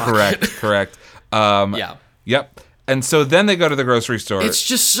person's pocket. Correct. Yeah. Yep. And so then they go to the grocery store. It's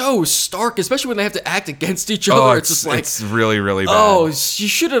just so stark, especially when they have to act against each other. Oh, it's just like, it's really, really bad. Oh, you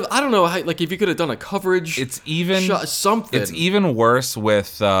should have. I don't know. Like if you could have done a coverage. It's even something. It's even worse with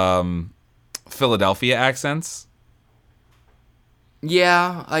Philadelphia accents.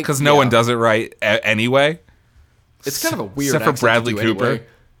 Yeah, because no one does it right anyway. It's kind of a weird. Except for Bradley Cooper. Anyway.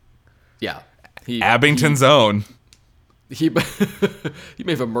 Yeah, Abington's own. He may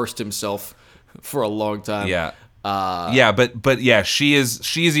have immersed himself for a long time. Yeah. But yeah, she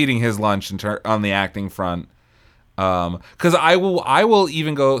is eating his lunch on the acting front. Because I will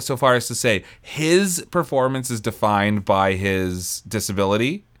even go so far as to say his performance is defined by his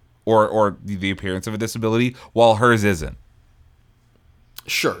disability or the appearance of a disability, while hers isn't.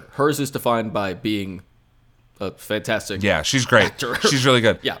 Sure, hers is defined by being a fantastic. Yeah, she's great. Actor. She's really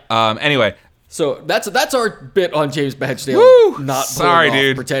good. Yeah. Anyway. So that's our bit on James Badgedale. Woo! Not sorry,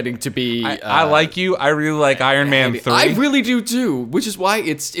 dude. Pretending to be. I like you. I really like Iron Man 3. I really do too, which is why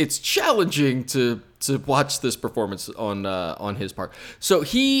it's challenging to watch this performance on his part. So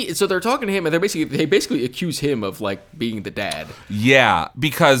they're talking to him, and they basically accuse him of like being the dad. Yeah,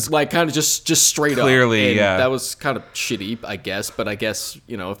 because like kind of just straight clearly, up. And yeah, that was kind of shitty, I guess. But I guess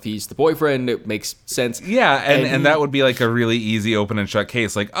if he's the boyfriend, it makes sense. Yeah, and that would be like a really easy open and shut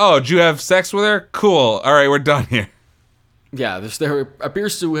case. Like, oh, did you have sex with her? Cool. All right, we're done here. Yeah, there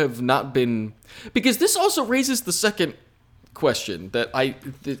appears to have not been, because this also raises the second question that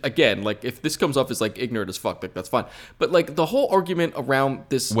again, like if this comes off as like ignorant as fuck, like that's fine, but like the whole argument around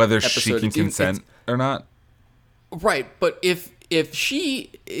this whether episode, she can consent or not, right? But if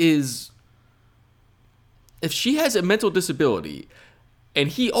she has a mental disability and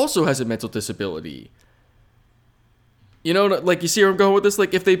he also has a mental disability, like you see where I'm going with this,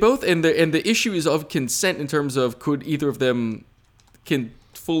 like if they both and the issue is of consent in terms of could either of them can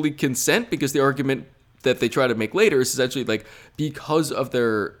fully consent, because the argument that they try to make later is essentially like because of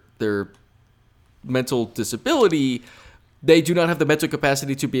their mental disability, they do not have the mental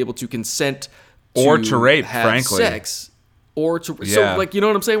capacity to be able to consent or to rape, have frankly, sex, or to so like you know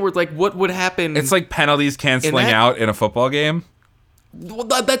what I'm saying? Where like what would happen? It's like penalties canceling out in a football game. Well,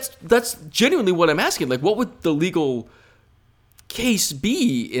 that's genuinely what I'm asking. Like, what would the legal case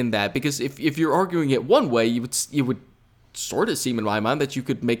be in that? Because if you're arguing it one way, you would sort of seem in my mind that you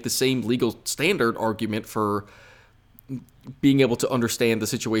could make the same legal standard argument for being able to understand the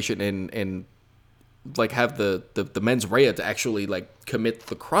situation and like have the mens rea to actually like commit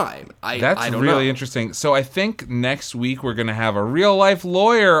the crime. That's I don't really know. interesting. So I think next week we're gonna have a real life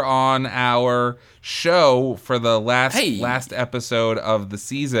lawyer on our show for the last episode of the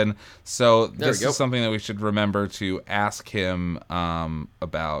season. So this is something that we should remember to ask him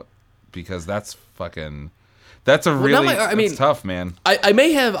about, because that's tough, man. I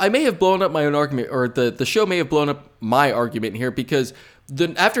may have blown up my own argument, or the show may have blown up my argument here, because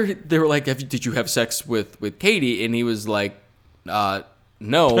then after they were like, did you have sex with Katie? And he was like, no,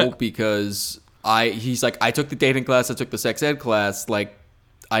 because he's like, I took the dating class, I took the sex ed class. Like,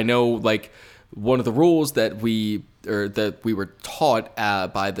 I know, like, one of the rules that we were taught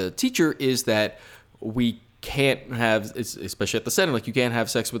by the teacher is that we can't have, especially at the center, like you can't have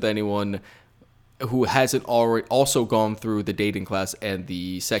sex with anyone who hasn't already also gone through the dating class and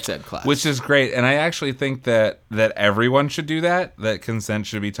the sex ed class. Which is great. And I actually think that everyone should do that consent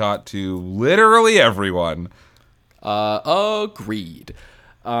should be taught to literally everyone. Agreed.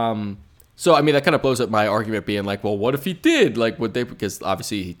 So, I mean, that kind of blows up my argument being like, well, what if he did? Like, would they? Because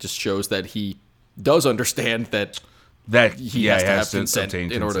obviously he just shows that he does understand that he has to have consent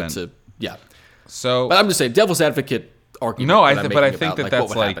in order to, So, but I'm just saying, devil's advocate argument. No, I think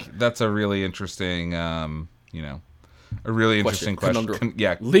that's a really interesting, a really interesting question.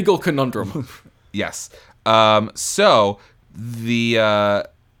 Conundrum. Legal conundrum. Yes. So the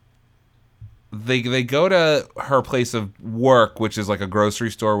they go to her place of work, which is like a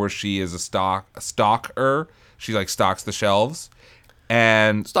grocery store where she is a stalker. She like stocks the shelves.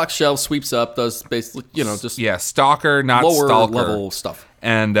 And stock shelves, sweeps up, does basically, just stalker, not lower stalker level stuff.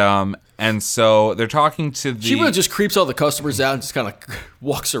 And so they're talking to the. She really just creeps all the customers out and just kind of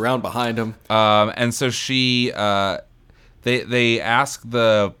walks around behind them. And so they ask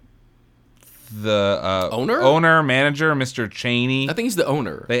the owner, manager, Mr. Cheney. I think he's the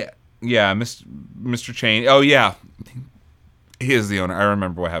owner. Mr. Cheney. Oh yeah, he is the owner. I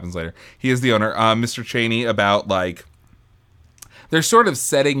remember what happens later. He is the owner, Mr. Cheney, about like. They're sort of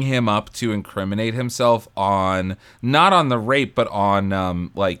setting him up to incriminate himself not on the rape, but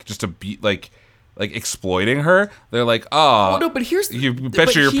on like just like exploiting her. They're like, oh, no, but you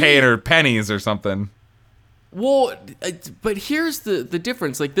bet you're paying her pennies or something. Well, but here's the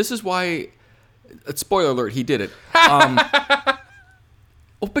difference. Like, this is why. Spoiler alert: he did it.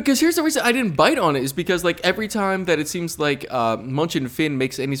 Well, because here's the reason I didn't bite on it is because, like, every time that it seems like Munch and Finn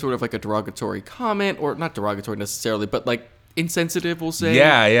makes any sort of, like, a derogatory comment, or not derogatory necessarily, but, like, insensitive, we'll say.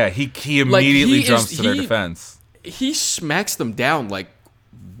 Yeah. He immediately jumps to their defense. He smacks them down, like,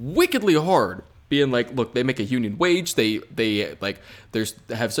 wickedly hard, being like, look, they make a union wage, they like, they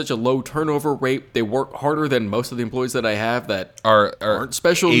have such a low turnover rate, they work harder than most of the employees that I have that aren't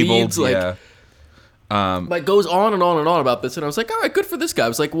special needs, like... Yeah. Like, goes on and on and on about this, and I was like, all right, good for this guy. I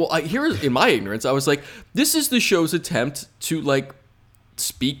was like, well, here's, in my ignorance, I was like, this is the show's attempt to, like,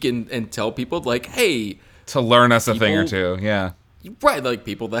 speak and tell people, like, hey... To learn us a thing or two, yeah. Right, like,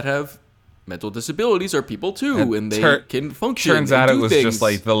 people that have mental disabilities are people, too, and they can function. Turns out it was things. just,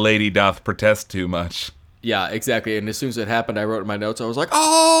 like, the lady doth protest too much. Yeah, exactly. And as soon as it happened, I wrote in my notes, I was like,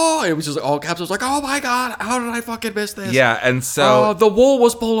 oh! It was just like, all caps. I was like, oh my God, how did I fucking miss this? Yeah, and so... the wool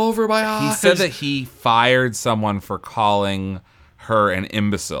was pulled over my eyes. He said that he fired someone for calling her an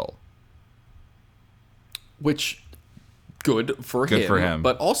imbecile. Which, good for him. Good for him.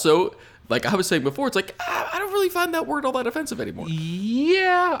 But also, like I was saying before, it's like, I don't really find that word all that offensive anymore.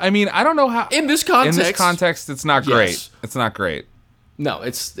 Yeah, I mean, I don't know how... In this context, it's not great. Yes. It's not great. No,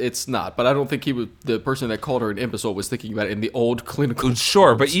 it's not. But I don't think the person that called her an imbecile was thinking about it in the old clinical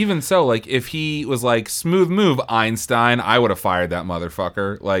Sure, terms. but even so, like, if he was like, smooth move, Einstein, I would have fired that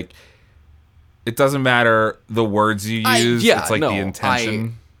motherfucker. Like, it doesn't matter the words you use. It's like the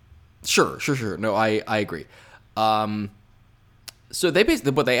intention. Sure. No, I agree. So they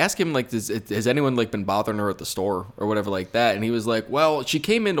basically, but they asked him, like, has anyone, like, been bothering her at the store or whatever like that? And he was like, well, she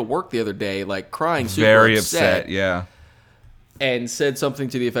came into work the other day, like, crying, super very upset, yeah. And said something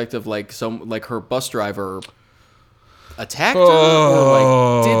to the effect of, like, her bus driver attacked her or,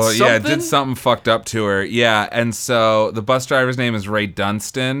 like, did something. Yeah, did something fucked up to her. Yeah, and so the bus driver's name is Ray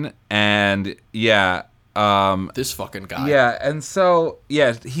Dunstan, and yeah. This fucking guy. Yeah, and so,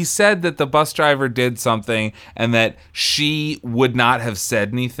 yeah, he said that the bus driver did something and that she would not have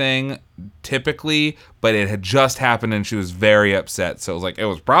said anything typically, but it had just happened and she was very upset. So it was like, it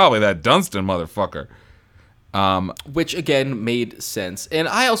was probably that Dunstan motherfucker. Which, again, made sense. And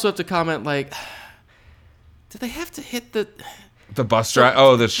I also have to comment, like, do they have to hit the bus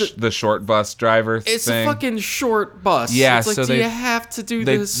driver? The short bus driver it's thing? A fucking short bus. Yeah, it's like, so do you have to do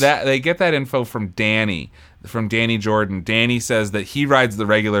this? They get that info from Danny Jordan. Danny says that he rides the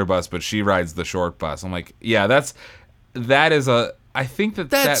regular bus, but she rides the short bus. I'm like, yeah, I think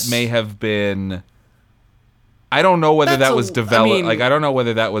that may have been... I don't know whether that was developed. I don't know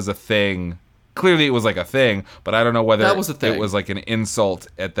whether that was a thing. Clearly, it was like a thing, but I don't know whether that was a thing. It was like an insult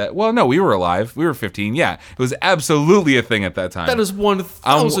at that. Well, no, we were alive. We were 15. Yeah, it was absolutely a thing at that time. That is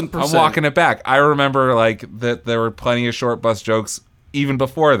 1,000%. I'm walking it back. I remember like that there were plenty of short bus jokes even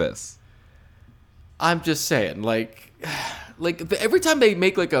before this. I'm just saying, like every time they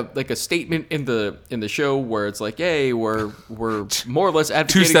make like a statement in the show where it's like, hey, we're more or less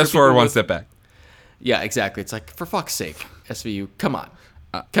advocating 2 steps forward, 1 step back. Yeah, exactly. It's like, for fuck's sake, SVU, come on.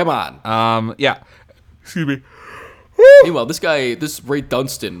 Yeah. Excuse me. Meanwhile, this Ray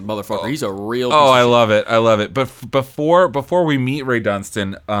Dunstan motherfucker, he's a real... Oh, I love it. But before we meet Ray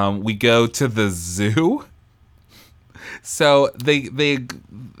Dunstan, we go to the zoo. So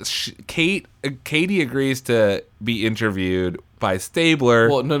Katie agrees to be interviewed by Stabler.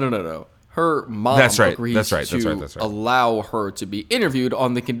 Well, no. Her mom agrees to allow her to be interviewed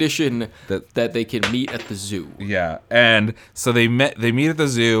on the condition that they can meet at the zoo. Yeah, and so they meet at the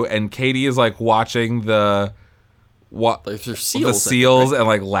zoo, and Katie is like watching the seals and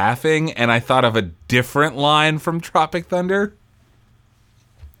like laughing, and I thought of a different line from Tropic Thunder.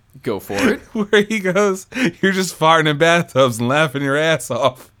 Go for it. Where he goes, "You're just farting in bathtubs and laughing your ass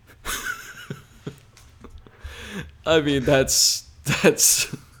off." I mean, that's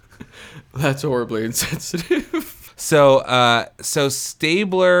horribly insensitive. So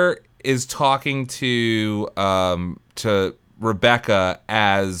Stabler is talking to Rebecca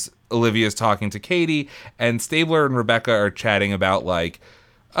as Olivia's talking to Katie, and Stabler and Rebecca are chatting about like,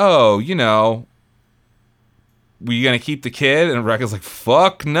 oh, you know, were you gonna keep the kid? And Rebecca's like,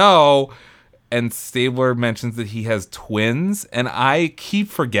 fuck no. And Stabler mentions that he has twins, and I keep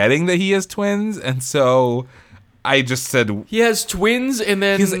forgetting that he has twins, and so I just said... He has twins, and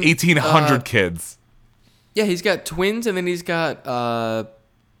then... He has 1,800 kids. Yeah, he's got twins, and then he's got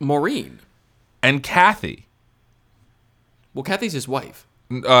Maureen. And Kathy. Well, Kathy's his wife.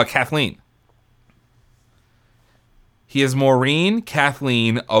 Kathleen. He has Maureen,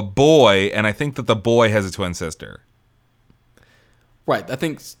 Kathleen, a boy, and I think that the boy has a twin sister. Right. I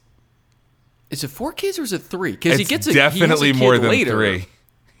think. Is it 4 kids or is it 3? Because he gets definitely more than later. 3.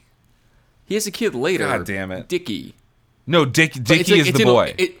 He has a kid later. God damn it, Dickie. No, Dickie is the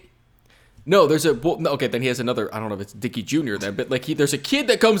boy. No, there's a okay. Then he has another. I don't know if it's Dickie Jr. then, but like there's a kid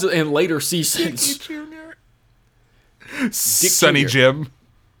that comes in later seasons. Dickie Jr. Sonny Jim.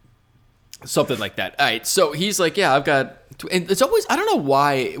 Something like that. All right, so he's like, yeah, I've got, and it's always, I don't know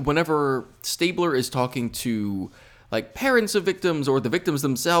why, whenever Stabler is talking to like parents of victims or the victims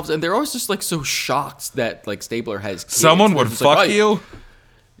themselves, and they're always just like so shocked that like Stabler has kids. Someone would fuck like, you.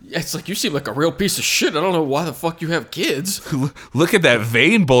 It's like, you seem like a real piece of shit. I don't know why the fuck you have kids. Look at that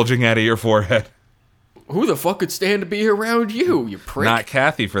vein bulging out of your forehead. Who the fuck could stand to be around you, you prick? Not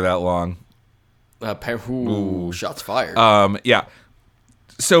Kathy for that long. Ooh, shots fired. Yeah.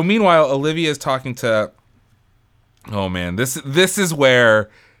 So meanwhile, Olivia is talking to. Oh man, this is where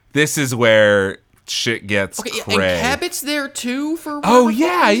shit gets cray. And Cabot's there too for. Oh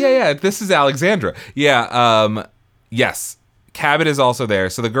yeah. This is Alexandra. Yeah. Yes. Cabot is also there.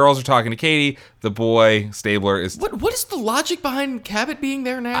 So the girls are talking to Katie. The boy Stabler is. What is the logic behind Cabot being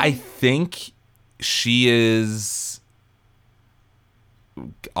there now? I think she is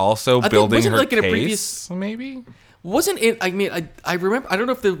also building her case. In a previous, maybe. Wasn't it? I mean, I remember. I don't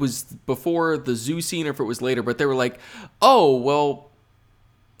know if it was before the zoo scene or if it was later, but they were like, "Oh, well,"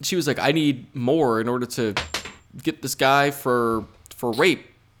 she was like, "I need more in order to get this guy for rape,"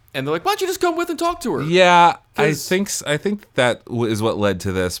 and they're like, "Why don't you just come with and talk to her?" Yeah, I think that is what led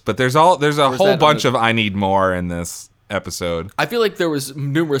to this. But there's a whole bunch of "I need more" in this episode. I feel like there was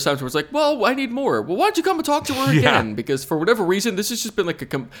numerous times where it's like, well, I need more. Well, why don't you come and talk to her again? Because for whatever reason, this has just been like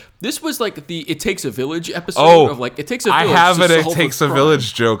this was like the It Takes a Village episode of like, it takes a village. I have It Takes a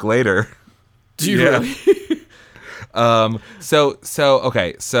Village joke later. Do you really?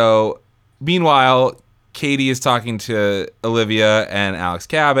 So meanwhile, Katie is talking to Olivia and Alex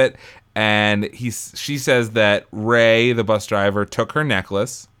Cabot, and she says that Ray, the bus driver, took her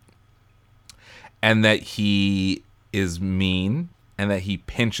necklace, and that he is mean and that he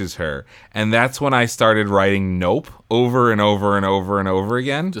pinches her. And that's when I started writing nope over and over and over and over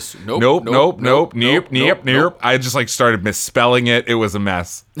again. Just nope. I just like started misspelling it. It was a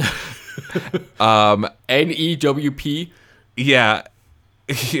mess. NEWP. Yeah.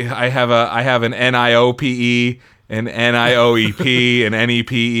 I have an NIOPE, an NIOEP, an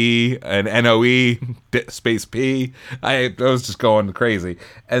NEPE, an NOE space P. I was just going crazy.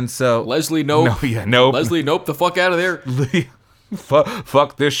 And so Leslie Nope. Nope. Leslie Nope the fuck out of there.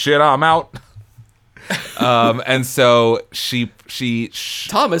 Fuck this shit, I'm out. And so she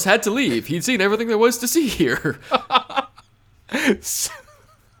Thomas had to leave. He'd seen everything there was to see here.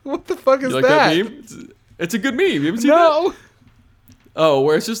 What the fuck is like that? meme? It's a good meme. You haven't seen that? Oh,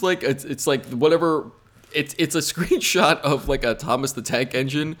 where it's just like it's like whatever. It's a screenshot of like a Thomas the Tank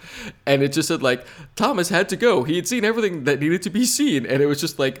Engine, and it just said like Thomas had to go. He had seen everything that needed to be seen, and it was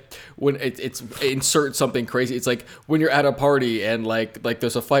just like when it's insert something crazy. It's like when you're at a party and like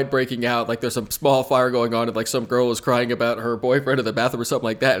there's a fight breaking out, like there's some small fire going on, and like some girl is crying about her boyfriend in the bathroom or something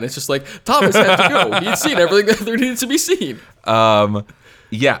like that, and it's just like Thomas had to go. He had seen everything that there needed to be seen.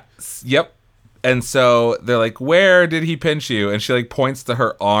 Yeah. Yep. And so they're like, where did he pinch you? And she like points to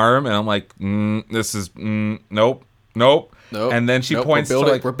her arm, and I'm like, nope. And then she points to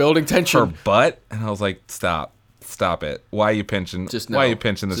like, we're building tension. Her butt, and I was like, stop it. Why are you pinching? Why are you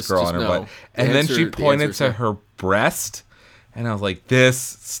pinching this girl on her butt? And then she pointed to her breast, and I was like,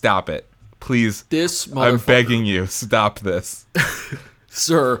 stop it, please. I'm begging you, stop this.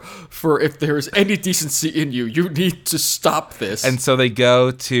 Sir, for if there's any decency in you, you need to stop this. And so they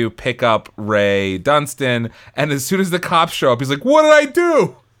go to pick up Ray Dunstan, and as soon as the cops show up, he's like, what did I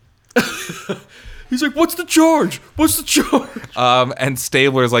do? He's like, what's the charge? And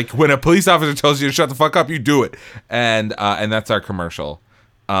Stabler's like, when a police officer tells you to shut the fuck up, you do it. And that's our commercial.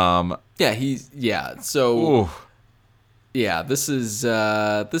 So yeah, this is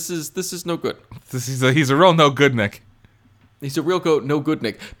no good. He's a real no good Nick. He's a real no good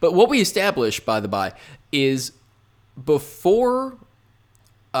Nick. But what we established, by the by, is before,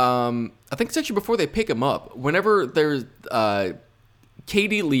 I think it's actually before they pick him up. Whenever there's,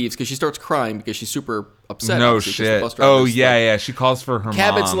 Katie leaves because she starts crying because she's super upset. No shit. Oh yeah. She calls for her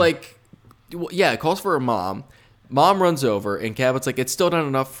Cabot's mom. like, calls for her mom. Mom runs over, and Cabot's like, it's still not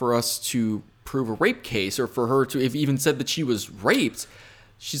enough for us to prove a rape case, or for her to have even said that she was raped.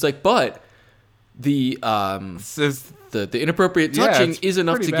 She's like, but the inappropriate touching is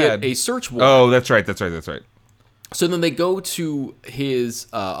enough to get a search warrant. Oh, that's right. So then they go to his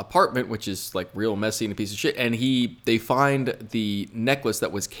apartment, which is like real messy and a piece of shit, and they find the necklace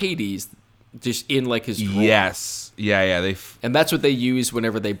that was Katie's just in like his drawer. Yes. Yeah. And that's what they use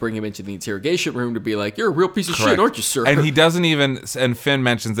whenever they bring him into the interrogation room to be like, you're a real piece of Correct. shit, aren't you, sir? And he doesn't even, and Finn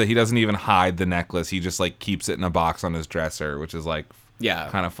mentions that he doesn't even hide the necklace. He just like keeps it in a box on his dresser, which is like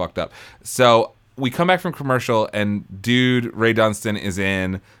kind of fucked up. So we come back from commercial and dude, Ray Dunstan is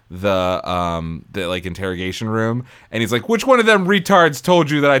in the like interrogation room and he's like, which one of them retards told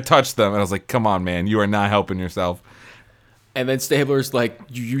you that I touched them? And I was like, come on, man, you are not helping yourself. And then Stabler's like,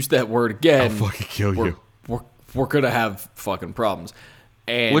 you use that word again, I'll fucking kill you. We're gonna have fucking problems.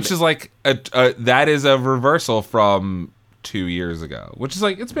 And which is like that is a reversal from 2 years ago, which is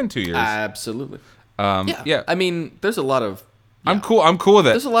like, it's been 2 years. Absolutely. Yeah. I mean, there's a lot of. Yeah. I'm cool with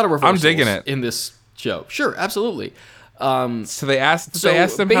it. There's a lot of reversals. I'm digging it in this show. Sure, absolutely. So they asked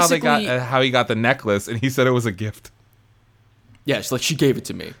him how he got the necklace, and he said it was a gift. Yeah, it's like she gave it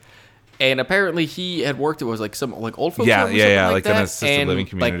to me, and apparently he had worked. It was like some like old folks. Yeah, home or like that, an assisted living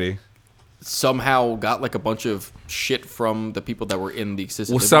community. Like, somehow got like a bunch of shit from the people that were in the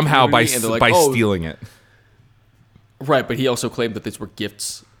assisted living somehow community, and they're like, by stealing it. Right, but he also claimed that these were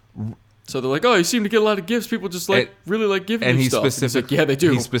gifts. So they're like, oh, you seem to get a lot of gifts. People just really like giving you stuff. And he's like, yeah, they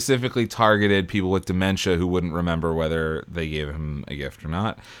do. He specifically targeted people with dementia who wouldn't remember whether they gave him a gift or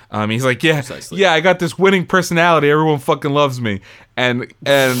not. He's like, yeah, I got this winning personality. Everyone fucking loves me. And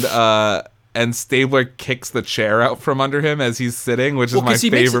Stabler kicks the chair out from under him as he's sitting, which is my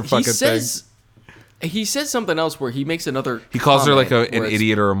favorite thing. He says something else where he makes another. He calls her like an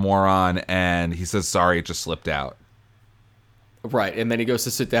idiot or a moron, and he says, sorry, it just slipped out. Right, and then he goes to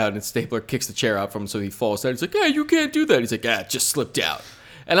sit down, and Stabler kicks the chair out from him, so he falls down. He's like, "Yeah, you can't do that." He's like, "Yeah, it just slipped out."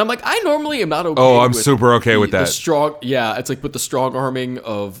 And I'm like, I normally am not okay. Oh, I'm super okay with that. The strong, it's like with the strong arming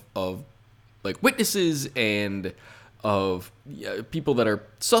of like witnesses and of people that are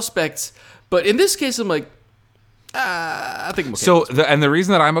suspects. But in this case, I'm like, I think I'm okay. So, the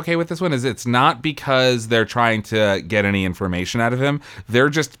reason that I'm okay with this one is it's not because they're trying to get any information out of him. They're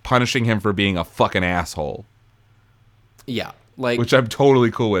just punishing him for being a fucking asshole. Yeah. Like, which I'm totally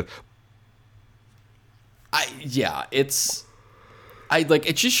cool with. It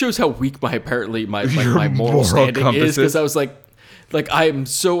just shows how weak my moral standing is, because I was like I'm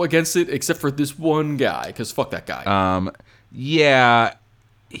so against it except for this one guy, because fuck that guy.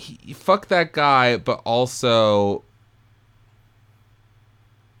 Fuck that guy, but also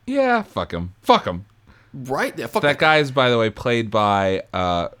fuck him. Right? Yeah, fuck that guy is, by the way, played by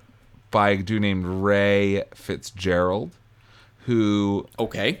a dude named Ray Fitzgerald, who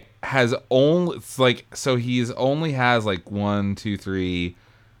has only he's only has like 1, 2, 3,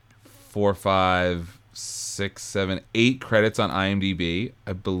 4, 5, 6, 7, 8 credits on IMDb.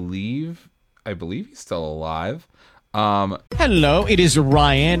 I believe he's still alive. Hello, it is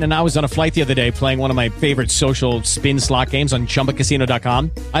Ryan, and I was on a flight the other day playing one of my favorite social spin slot games on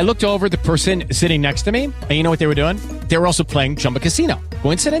ChumbaCasino.com. I looked over at the person sitting next to me, and you know what they were doing? They were also playing Chumba Casino.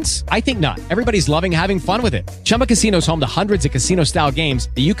 Coincidence? I think not. Everybody's loving having fun with it. Chumba Casino is home to hundreds of casino-style games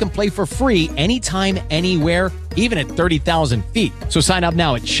that you can play for free anytime, anywhere, even at 30,000 feet. So sign up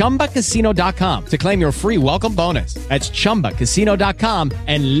now at ChumbaCasino.com to claim your free welcome bonus. That's ChumbaCasino.com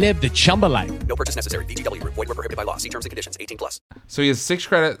and live the Chumba life. No purchase necessary. VGW. Void where prohibited by law. See terms and conditions. 18+. So he has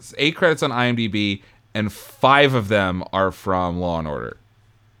 8 credits on IMDb, and 5 of them are from Law and Order.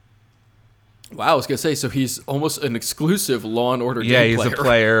 Wow, I was gonna say, so he's almost an exclusive Law and Order. Yeah, he's a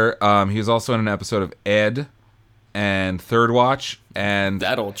player. He was also in an episode of Ed and Third Watch, and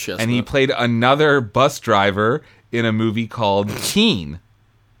that old chestnut. And he played another bus driver in a movie called Keene.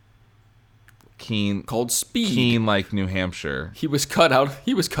 Called Speed. Keene, like New Hampshire. He was cut out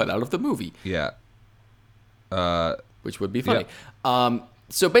of the movie. Yeah. Which would be funny. Yeah.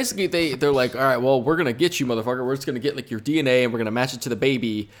 So basically, they're like, all right, well, we're gonna get you, motherfucker. We're just gonna get like your DNA, and we're gonna match it to the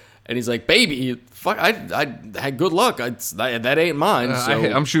baby. And he's like, baby, fuck, I had good luck. That ain't mine. So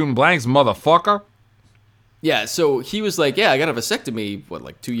I'm shooting blanks, motherfucker. Yeah, so he was like, yeah, I got a vasectomy,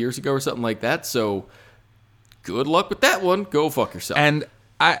 like 2 years ago or something like that. So good luck with that one. Go fuck yourself. And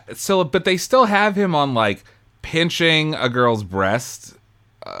but they still have him on like pinching a girl's breast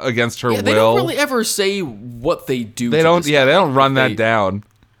against her will. They don't really ever say what they do. They don't. Yeah, they don't run that down.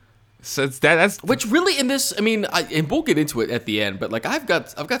 So that's which really in this. I mean, and we'll get into it at the end. But like, I've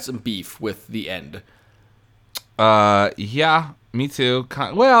got some beef with the end. Yeah, me too.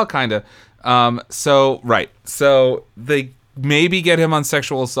 Kind of. So they maybe get him on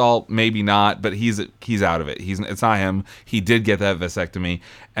sexual assault, maybe not. But he's out of it. It's not him. He did get that vasectomy,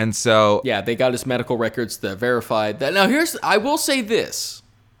 and so yeah, they got his medical records that verified that. Now I will say this.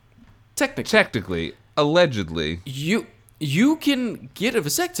 Technically, Allegedly. You can get a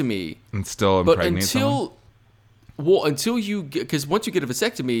vasectomy And still but impregnate someone? until you get, because once you get a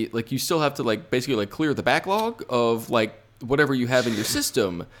vasectomy, like you still have to like basically like clear the backlog of like whatever you have in your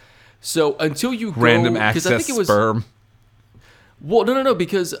system. So until you go, Random 'cause I access think it was, sperm. Well, no,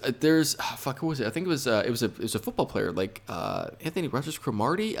 because there's who was it? I think it was a football player like Anthony Rogers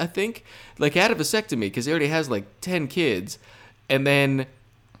Cromartie. I think like had a vasectomy because he already has like 10 kids, and then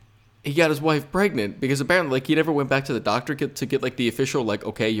he got his wife pregnant because apparently like he never went back to the doctor to get like the official like,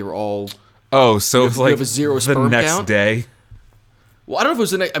 okay, you're all. Oh, so it's like you have a zero the sperm next count? day. Well, I don't know if it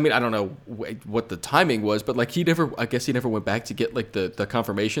was the next. I mean, I don't know what the timing was, but like I guess he never went back to get like the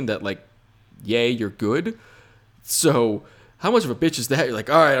confirmation that like, yay, you're good. So how much of a bitch is that? You're like,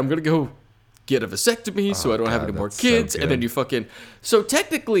 all right, I'm gonna go get a vasectomy so I don't have any more kids, and then you fucking. So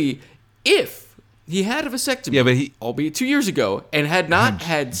technically, if he had a vasectomy, yeah, but albeit 2 years ago, and had not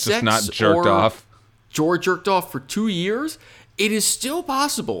had just sex not jerked off, jerked off for 2 years, it is still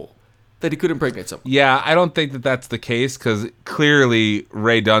possible that he could impregnate someone. Yeah, I don't think that that's the case because clearly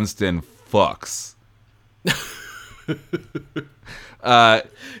Ray Dunstan fucks.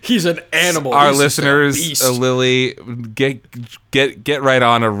 He's an animal. Our He's listeners, Lily, get right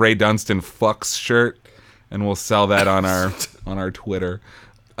on a Ray Dunstan fucks shirt, and we'll sell that on our Twitter.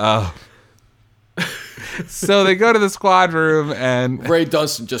 So they go to the squad room, and Ray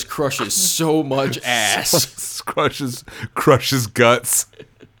Dunstan just crushes so much ass, crushes guts.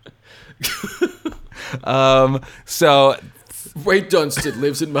 So Ray Dunstan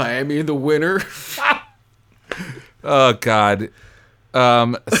lives in Miami in the winter. Oh God.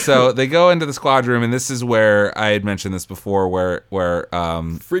 So they go into the squad room, and this is where I had mentioned this before, where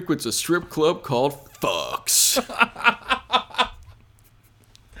frequents a strip club called Fucks.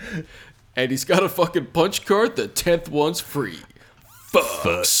 And he's got a fucking punch card. The 10th one's free.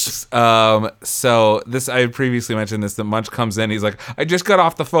 Fucks. So this, I had previously mentioned this, that Munch comes in, he's like, I just got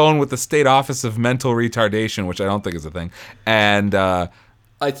off the phone with the State Office of Mental Retardation, which I don't think is a thing. And I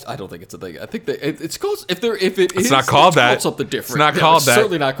don't think it's a thing. I think that it's called, if it it's is, not called that. It's called something different. It's not No, called it's that.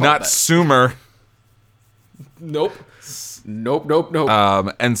 certainly not called not that. Sumer. Nope.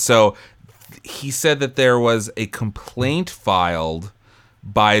 And so he said that there was a complaint filed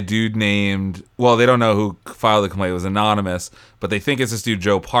by a dude named, well, they don't know who filed the complaint. It was anonymous, but they think it's this dude,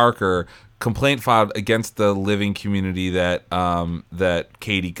 Joe Parker. Complaint filed against the living community that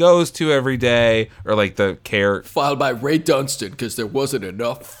Katie goes to every day, or like the care. Filed by Ray Dunstan because there wasn't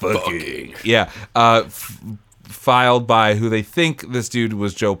enough fucking. Yeah. Filed by who they think this dude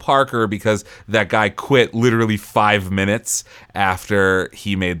was Joe Parker because that guy quit literally 5 minutes after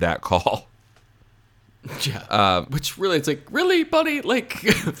he made that call. Yeah, which really, it's like, really, buddy, like,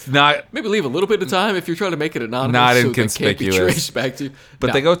 not maybe leave a little bit of time if you're trying to make it anonymous, not so inconspicuous. They can't be traced back to. But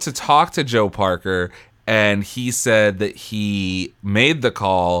No. they go to talk to Joe Parker, and he said that he made the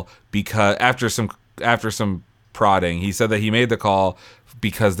call because after some prodding, he said that he made the call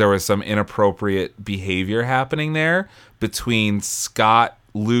because there was some inappropriate behavior happening there between Scott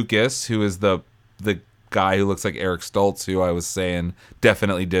Lucas, who is the guy who looks like Eric Stoltz, who I was saying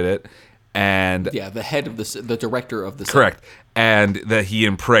definitely did it. And yeah, the head of the director of the correct, and that he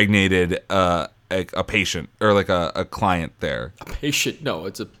impregnated a patient or like a client there. A patient? No,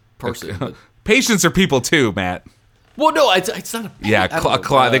 it's a person. Patients are people too, Matt. Well, no, it's not a yeah.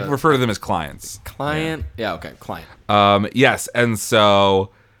 They refer to them as clients. Client. Yeah. Okay. Client. Yes, and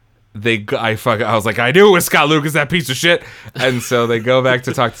so I was like, I knew it was Scott Lucas, that piece of shit. And so they go back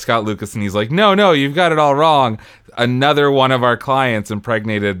to talk to Scott Lucas, and he's like, no, you've got it all wrong. Another one of our clients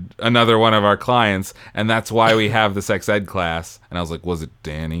impregnated another one of our clients, and that's why we have the sex ed class. And I was like, was it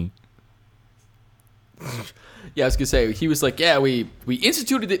Danny? Yeah, I was gonna say, he was like, yeah, we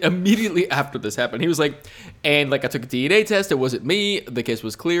instituted it immediately after this happened. He was like, and like I took a DNA test, it wasn't me. The case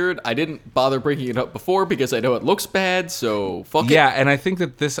was cleared. I didn't bother bringing it up before because I know it looks bad. So fuck it. Yeah, and I think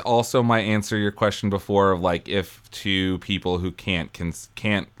that this also might answer your question before of like if two people who can't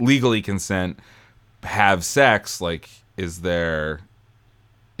legally consent have sex, like is there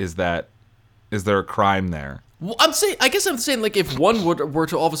a crime there? Well, I'm saying like if one were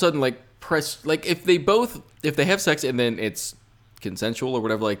to all of a sudden like press, like if they have sex and then it's consensual or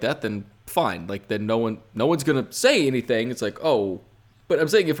whatever like that, then fine. Like then no one's gonna say anything. It's like, oh, but I'm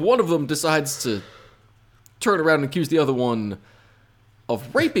saying if one of them decides to turn around and accuse the other one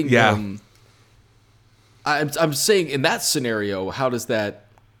of raping them, I'm saying in that scenario, how does that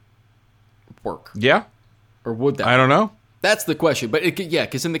work? Yeah, or would that? I don't know. That's the question. But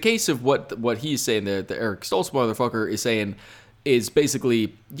because in the case of what he's saying, the Eric Stoltz motherfucker is saying, is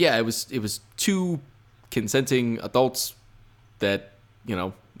basically, yeah, it was two consenting adults that,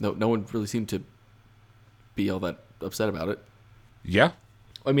 no one really seemed to be all that upset about it. Yeah.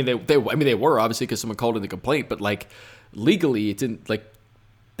 I mean, they were obviously because someone called in the complaint, but like legally, it didn't they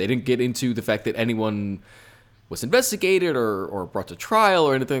didn't get into the fact that anyone was investigated or brought to trial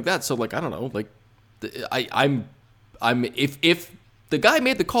or anything like that. So like, I don't know, like I'm if the guy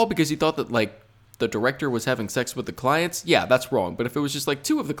made the call because he thought that like the director was having sex with the clients, yeah, that's wrong. But if it was just like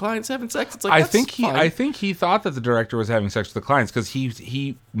two of the clients having sex, it's like I think he thought that the director was having sex with the clients because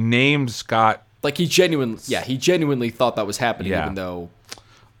he named Scott. Like he genuinely thought that was happening, even though it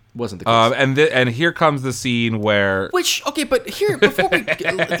wasn't the case. And here comes the scene where but here before we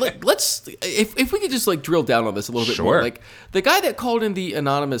let's if we could just like drill down on this a little bit more. Like the guy that called in the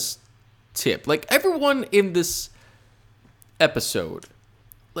anonymous tip, like everyone in this episode,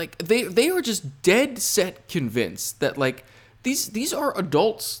 like they are just dead set convinced that like these are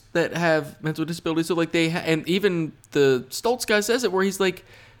adults that have mental disabilities. So like and even the Stoltz guy says it where he's like,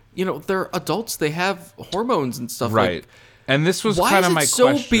 you know, they're adults, they have hormones and stuff. Right. Like, and this was kind of my question.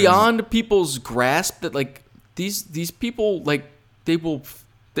 Why is it so beyond people's grasp that like these people, like they will,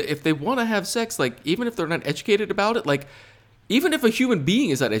 if they want to have sex, like even if they're not educated about it, like even if a human being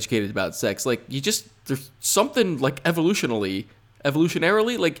is not educated about sex, like there's something like evolutionarily,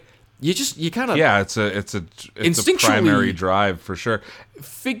 like you kind of it's a primary drive for sure.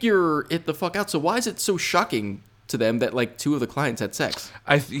 Figure it the fuck out. So why is it so shocking to them that like two of the clients had sex?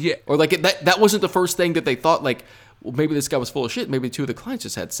 Or like that wasn't the first thing that they thought. Like, well, maybe this guy was full of shit. Maybe two of the clients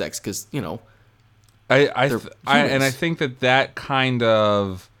just had sex because you know. I think that kind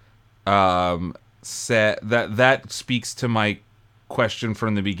of that speaks to my question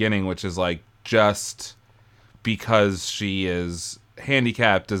from the beginning, which is like, just because she is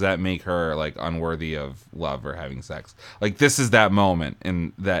handicapped, does that make her like unworthy of love or having sex? Like, this is that moment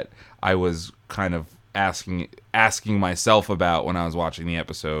in that I was kind of asking myself about when I was watching the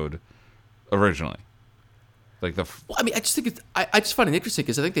episode originally. Like well, I mean, I just think I just find it interesting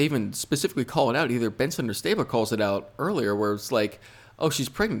because I think they even specifically call it out. Either Benson or Stabler calls it out earlier, where it's like, "Oh, she's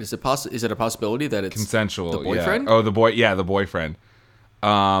pregnant. Is it a possibility that it's consensual?" The boyfriend? Yeah. Oh, the boyfriend.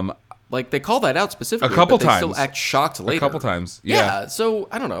 Like they call that out specifically a couple but they times. Still act shocked later. A couple times. Yeah. So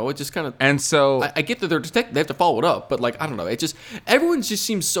I don't know. It just kind of. And so I get that they're detective. They have to follow it up, but like I don't know. It just everyone just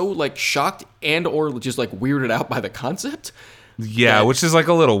seems so like shocked and or just like weirded out by the concept. Yeah, which is like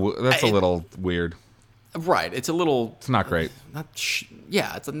a little. That's a little weird. Right. It's a little. It's not great.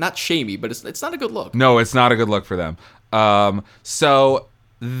 It's not shamey, but it's not a good look. No, it's not a good look for them. So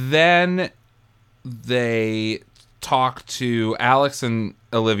then they talk to Alex and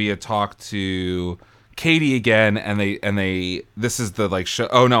Olivia talk to Katie again, and they this is the like show.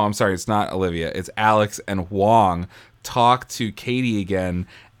 Oh no, I'm sorry, it's not Olivia. It's Alex and Wong talk to Katie again,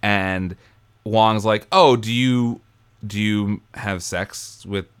 and Wong's like, "Oh, do you have sex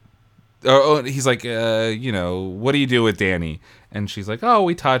with?" Oh, he's like, you know, what do you do with Danny? And she's like, "Oh,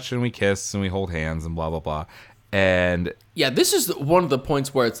 we touch and we kiss and we hold hands and blah blah blah." And yeah, this is one of the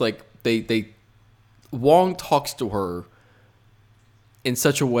points where it's like they Wong talks to her in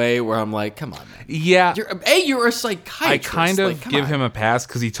such a way where I'm like, come on, man. Yeah. You're a psychiatrist. I kind of give him a pass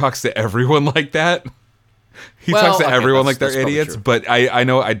because he talks to everyone like that. He talks to everyone like they're idiots, but I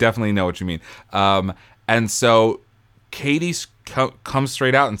know, I definitely know what you mean. And so Katie comes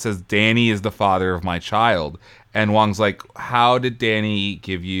straight out and says, "Danny is the father of my child." And Wong's like, how did Danny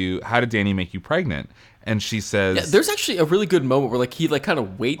make you pregnant? And she says, yeah, there's actually a really good moment where like he like kind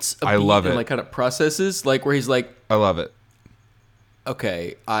of waits a beat and like kind of processes, like where he's like, I love it.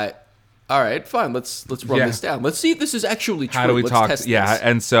 Okay, all right, fine. Let's run this down. Let's see if this is actually true. How do we let's talk? Test yeah, this.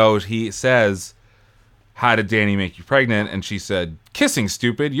 And so he says, "How did Danny make you pregnant?" And she said, "Kissing,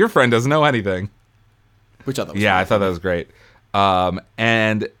 stupid. Your friend doesn't know anything." Which I thought was I thought that was great.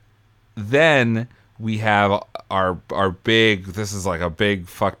 And then we have our big. This is like a big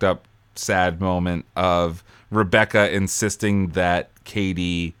fucked up sad moment of Rebecca insisting that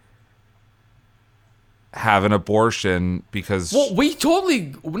Katie have an abortion because we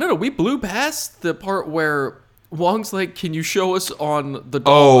blew past the part where Wong's like, "Can you show us on the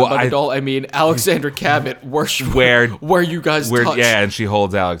doll?" By the doll, I mean Alexander Cabot, where you guys touch. Yeah, and she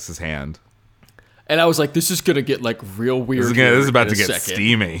holds Alex's hand. And I was like, this is gonna get like real weird. This is about to get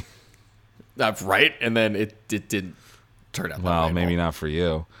steamy. Right, and then it didn't turn out. Well, maybe not for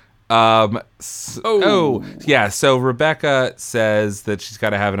you. So Rebecca says that she's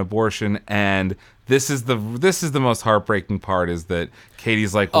got to have an abortion, and this is the most heartbreaking part, is that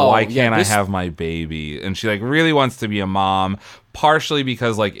Katie's like, why can't I have my baby? And she like really wants to be a mom, partially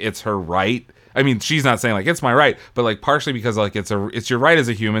because like it's her right. I mean, she's not saying like it's my right, but like partially because like it's your right as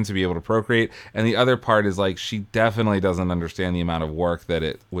a human to be able to procreate, and the other part is like she definitely doesn't understand the amount of work that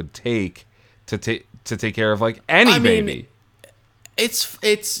it would take to take care of like any baby.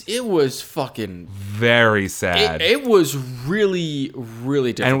 It was fucking very sad. It was really,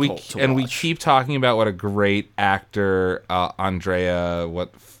 really difficult to watch. And we keep talking about what a great actor Andrea.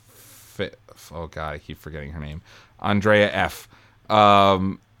 Oh God, I keep forgetting her name. Andrea F.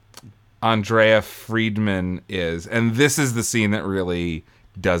 Andrea Friedman is, and this is the scene that really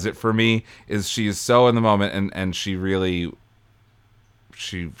does it for me. Is she is so in the moment, and she really.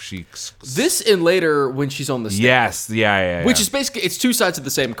 She this and later when she's on the stage. Yes, yeah. Which is basically it's two sides of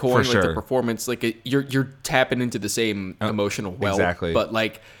the same coin. For like sure. the performance, like you're tapping into the same emotional well. Exactly. But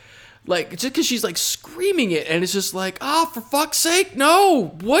like just because she's like screaming it, and it's just like, for fuck's sake,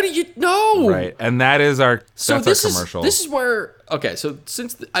 no! What do you know? Right, and that is our commercial. This is where so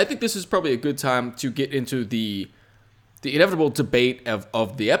since I think this is probably a good time to get into the inevitable debate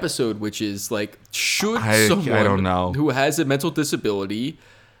of the episode, which is like, should someone who has a mental disability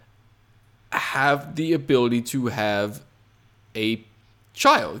have the ability to have a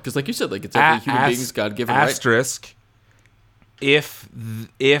child? Because like you said, like it's every human being's God-given right. Asterisk. If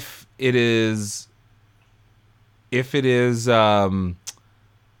it is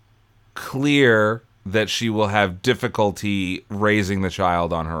clear that she will have difficulty raising the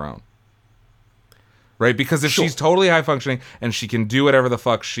child on her own. Right? Because if she's totally high functioning and she can do whatever the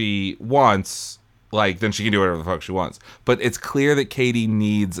fuck she wants, like, then she can do whatever the fuck she wants. But it's clear that Katie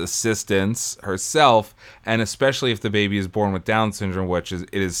needs assistance herself, and especially if the baby is born with Down syndrome, which is,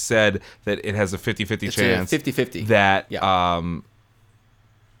 it is said that it has a 50-50 chance. It's a 50-50.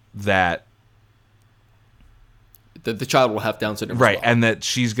 That the child will have Down syndrome. Right, as well. and that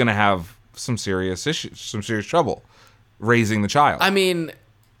she's going to have some serious issues, some serious trouble raising the child. I mean,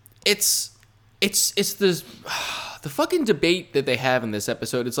 it's the fucking debate that they have in this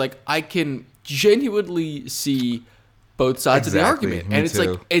episode. It's like, I can genuinely see both sides of the argument. And it's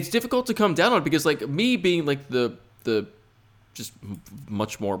like, it's difficult to come down on, because like me being like the just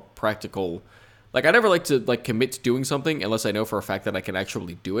much more practical, like I never like to like commit to doing something unless I know for a fact that I can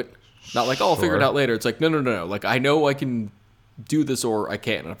actually do it. Not like, I'll figure it out later. It's like, no. Like, I know I can do this or I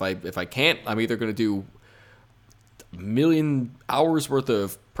can't. And if I can't, I'm either going to do a million hours worth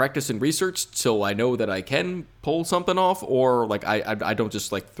of practice and research till I know that I can pull something off, or like I don't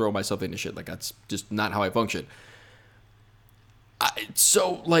just like throw myself into shit. Like, that's just not how I function.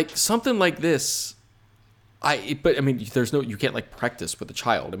 So like something like this, but I mean, you can't like practice with a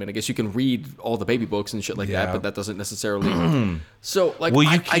child. I mean, I guess you can read all the baby books and shit like that, but that doesn't necessarily. So like, well,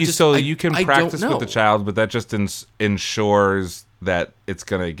 you can practice with the child, but that just ensures that it's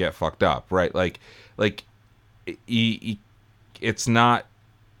gonna get fucked up, right? Like, it's not.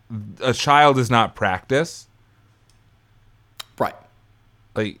 A child is not practice, right?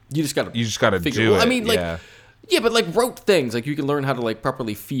 Like you just gotta do it. I mean, like, yeah, but like rote things, like you can learn how to like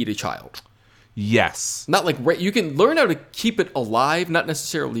properly feed a child. Yes. Not like you can learn how to keep it alive, not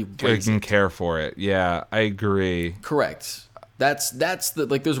necessarily raise it. You can care for it. Yeah, I agree. Correct. That's the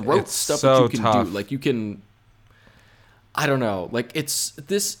like there's rote stuff so that you can tough. do. Like you can. I don't know. Like it's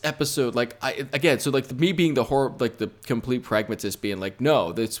this episode. Like so like me being the complete pragmatist, being like,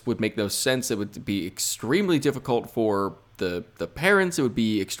 no, this would make no sense. It would be extremely difficult for the parents. It would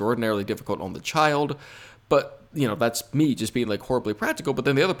be extraordinarily difficult on the child. But that's me just being like horribly practical. But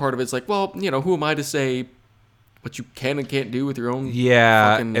then the other part of it's like, well, who am I to say what you can and can't do with your own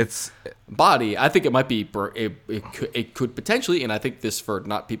fucking body? I think it might be it could potentially, and I think this for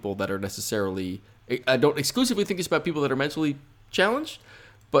not people that are necessarily. I don't exclusively think it's about people that are mentally challenged,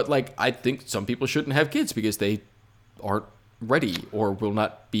 but like I think some people shouldn't have kids because they aren't ready or will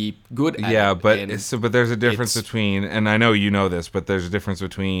not be good at it. Yeah, but there's a difference between, and I know you know this, but there's a difference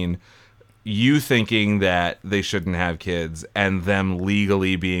between you thinking that they shouldn't have kids and them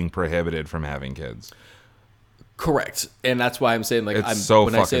legally being prohibited from having kids. Correct. And that's why I'm saying like when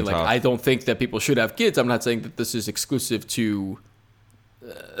I say like tough. I don't think that people should have kids, I'm not saying that this is exclusive to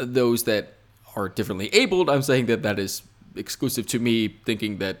those that are differently abled. I'm saying that is exclusive to me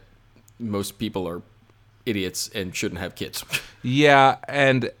thinking that most people are idiots and shouldn't have kids. Yeah,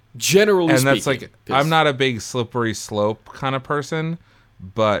 and generally speaking, that's like I'm not a big slippery slope kind of person,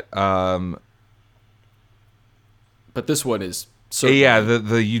 but this one is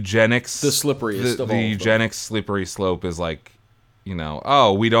the eugenics, the slipperiest of all. The eugenics slippery slope is like, we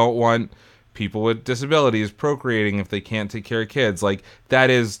don't want people with disabilities procreating if they can't take care of kids. Like, that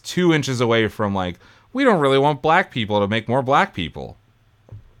is 2 inches away from like, we don't really want black people to make more black people.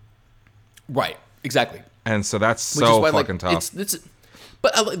 Right. Exactly. And so that's so fucking tough.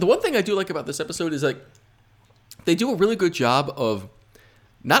 But the one thing I do like about this episode is like, they do a really good job of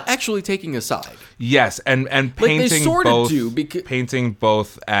not actually taking a side. Yes, and painting like they sort both, of do painting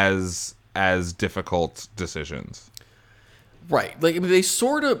both as as difficult decisions. Right. Like, I mean, they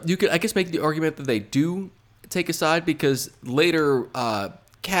sort of, you could, I guess, make the argument that they do take a side, because later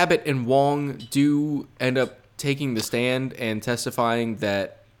Cabot and Wong do end up taking the stand and testifying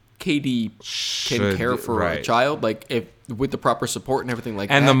that Katie can care for a child, like, if with the proper support and everything like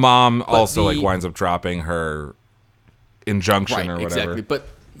that. And the mom also like winds up dropping her injunction or whatever. Exactly.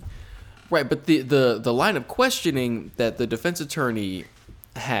 But the line of questioning that the defense attorney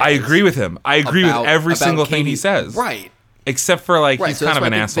has, I agree with him. I agree with every single thing he says. Right. Except for like he's so kind of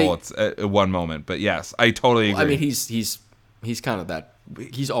an that's why asshole at one moment, but yes, I totally agree. I mean, he's kind of that.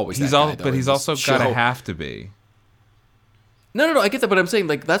 He's always that guy, though, but he's also show. gotta have to be. No, I get that, but I'm saying,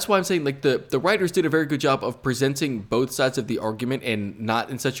 like, that's why I'm saying, like, the writers did a very good job of presenting both sides of the argument, and not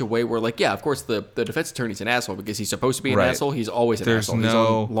in such a way where, like, yeah, of course the defense attorney's an asshole because he's supposed to be an asshole. He's always an asshole. He's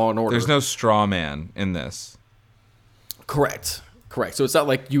on Law and Order. There's no straw man in this. Correct. So it's not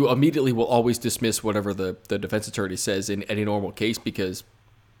like you immediately will always dismiss whatever the defense attorney says in any normal case, because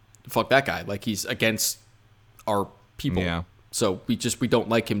fuck that guy. Like, he's against our people. Yeah. So we don't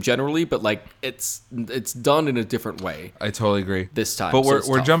like him generally, but like it's done in a different way. I totally agree this time. But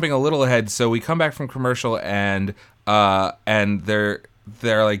so we're jumping a little ahead. So we come back from commercial and they're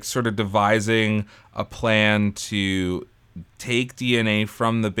like sort of devising a plan to take DNA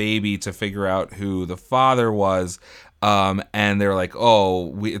from the baby to figure out who the father was. And they're like,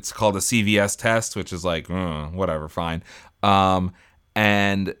 it's called a CVS test, which is like, whatever, fine.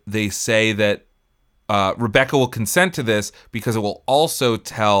 And they say that Rebecca will consent to this because it will also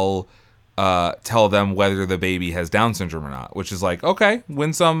tell them whether the baby has Down syndrome or not, which is like, okay,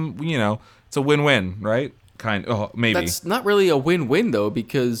 win some, it's a win-win, right? Maybe. That's not really a win-win, though,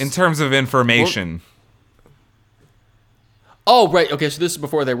 because... In terms of information... Oh, right. Okay, so this is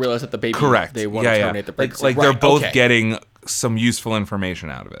before they realize that the baby... Correct. They want to terminate the pregnancy. Like they're both getting some useful information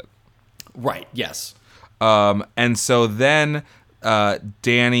out of it. Right, yes. And so then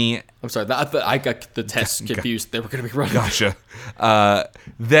Danny... I'm sorry, I got the tests confused. They were going to be running. Gotcha.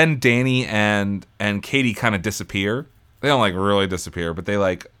 Then Danny and Katie kind of disappear. They don't like really disappear, but they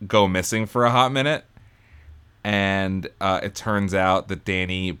like go missing for a hot minute. And it turns out that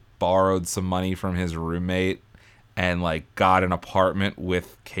Danny borrowed some money from his roommate and like got an apartment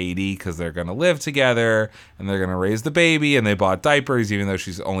with Katie because they're going to live together and they're going to raise the baby, and they bought diapers even though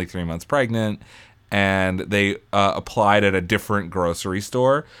she's only 3 months pregnant. And they applied at a different grocery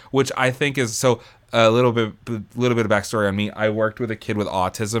store, which I think is so a little bit of backstory on me. I worked with a kid with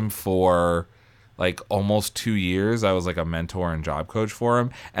autism for like almost 2 years. I was like a mentor and job coach for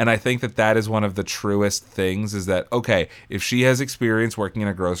him. And I think that is one of the truest things is that, okay, if she has experience working in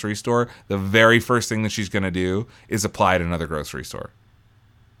a grocery store, the very first thing that she's going to do is apply at another grocery store.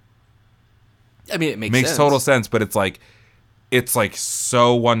 I mean, it makes sense. Total sense, but it's like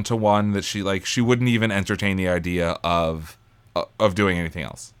so one-to-one that she wouldn't even entertain the idea of doing anything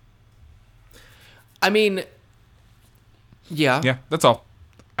else. I mean, yeah. Yeah, that's all.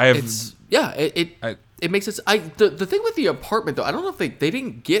 It makes sense. The thing with the apartment, though, I don't know if they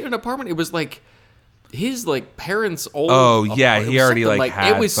didn't get an apartment. It was like his like parents' old. Oh yeah, he already like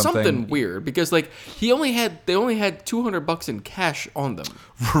had it was something. Something weird because like they only had $200 in cash on them.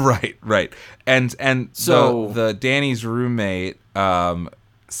 Right. And so the Danny's roommate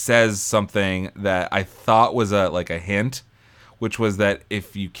says something that I thought was a hint, which was that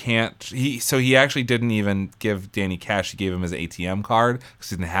if you can't, he actually didn't even give Danny cash. He gave him his ATM card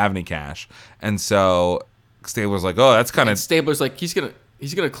because he didn't have any cash. And so Stabler's like, oh, that's kind of... Stabler's like, he's gonna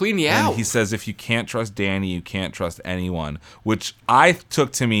clean you out. And he says, if you can't trust Danny, you can't trust anyone, which I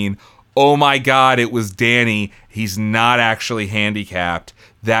took to mean, oh my God, it was Danny. He's not actually handicapped.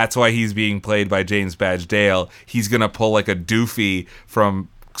 That's why he's being played by James Badge Dale. He's going to pull like a doofy from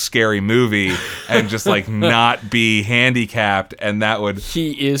Scary Movie and just like not be handicapped, and that would...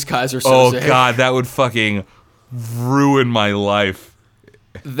 He is Kaiser Soze. Oh God, that would fucking ruin my life.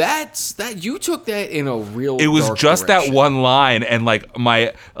 You took that in a real... It was just direction. That one line, and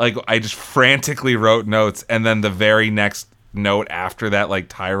I just frantically wrote notes, and then the very next note after that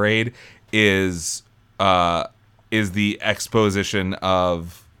tirade is the exposition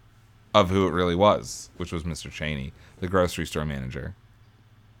of who it really was, which was Mr. Cheney, the grocery store manager.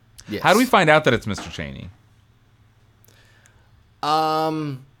 Yes. How do we find out that it's Mr. Cheney?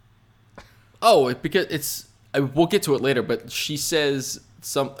 Because it's... We'll get to it later, but she says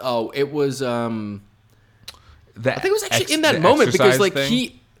it was... I think it was actually in that moment because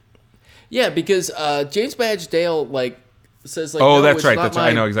thing? Because James Badge Dale says oh, that's right. That's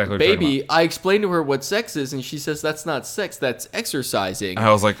I know exactly what baby. you're talking about. I explained to her what sex is, and she says that's not sex, that's exercising.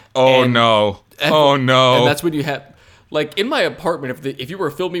 I was like, oh no. And that's when you have Like, in my apartment, if you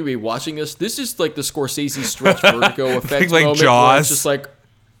were filming me watching this is like the Scorsese stretch vertigo effect like moment. Jaws. Where it's just like,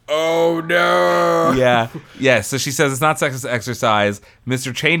 oh no. Yeah. So she says it's not sexist exercise.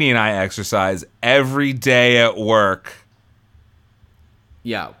 Mr. Cheney and I exercise every day at work.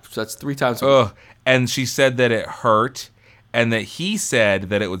 Yeah, so that's 3 times a week. Ugh. And she said that it hurt, and that he said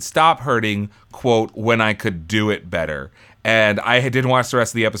that it would stop hurting, quote, when I could do it better. And I didn't watch the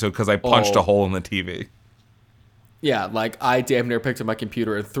rest of the episode because I punched a hole in the TV. Yeah, like, I damn near picked up my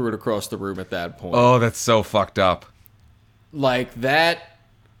computer and threw it across the room at that point. Oh, that's so fucked up. Like, that...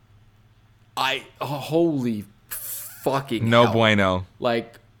 holy fucking No hell. bueno.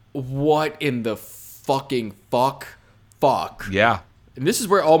 Like, what in the fucking fuck? Yeah. And this is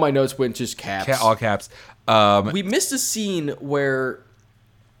where all my notes went just caps. All caps. We missed a scene where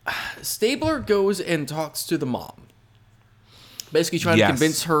Stabler goes and talks to the mom. Basically trying to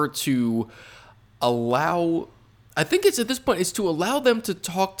convince her to allow... I think it's at this point, it's to allow them to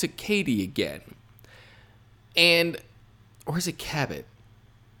talk to Katie again. Or is it Cabot?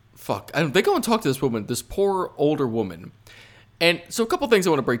 Fuck. They go and talk to this woman, this poor older woman. And so a couple things I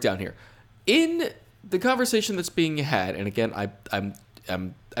want to break down here. In the conversation that's being had, and again,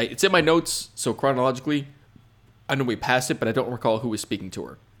 it's in my notes, so chronologically, I know we passed it, but I don't recall who was speaking to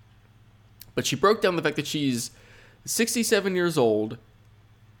her. But she broke down the fact that she's 67 years old,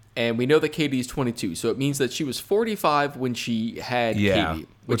 and we know that Katie is 22, so it means that she was 45 when she had Katie.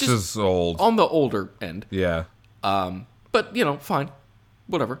 Which is old. On the older end. Yeah. But, fine.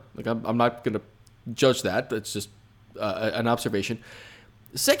 Whatever. Like, I'm not going to judge that. That's just an observation.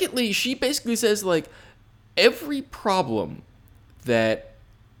 Secondly, she basically says, like, every problem that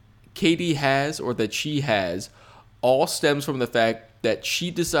Katie has or that she has all stems from the fact that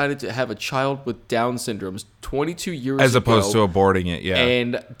she decided to have a child with Down syndrome 22 years ago. As opposed to aborting it, yeah.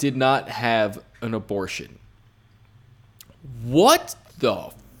 And did not have an abortion. What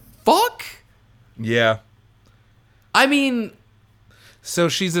the fuck? Yeah. I mean... So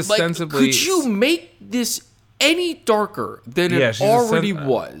she's ostensibly... Could you make this any darker than it already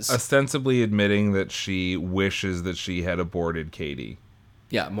was? Ostensibly admitting that she wishes that she had aborted Katie.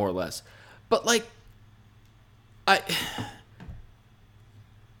 Yeah, more or less. But, like... I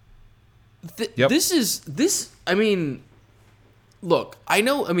mean, look, I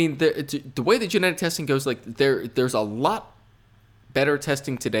know, I mean, the way that genetic testing goes, like, there's a lot better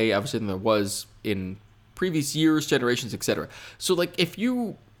testing today, obviously, than there was in previous years, generations, etc. So, like, if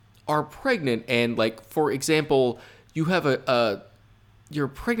you are pregnant and, like, for example, you have you're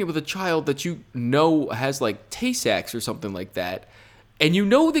pregnant with a child that you know has, like, Tay-Sachs or something like that, and you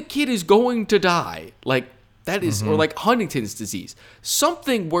know the kid is going to die, like, that is, or like Huntington's disease,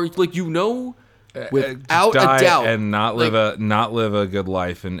 something where, like, without a doubt, and not live a good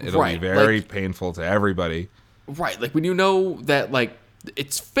life, and it'll be very painful to everybody. Right, like, when you know that, like,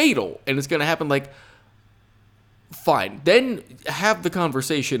 it's fatal and it's gonna happen, like, fine, then have the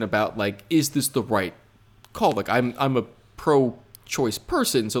conversation about, like, is this the right call? Like, I'm a pro-choice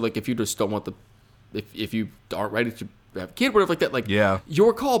person, so, like, if you just don't want if you aren't ready to have a kid, whatever like that, like,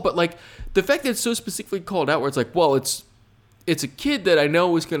 your call. But, like, the fact that it's so specifically called out where it's like, well, it's a kid that I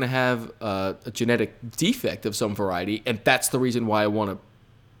know is going to have a genetic defect of some variety, and that's the reason why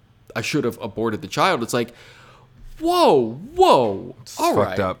I should have aborted the child. It's like, whoa, it's all fucked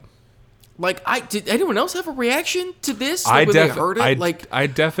right. up. Like, did anyone else have a reaction to this? Like, when they heard it? I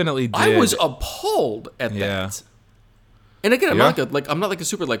definitely did. I was appalled at that. And again, I'm not like a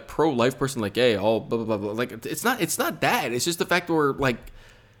super, like, pro-life person, like, hey, all blah blah blah. Like, it's not that. It's just the fact that we're, like,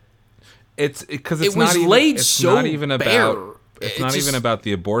 it's because it's not even about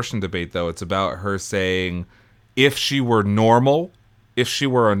the abortion debate, though. It's about her saying, if she were normal, if she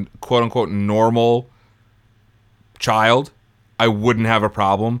were a quote unquote normal child, I wouldn't have a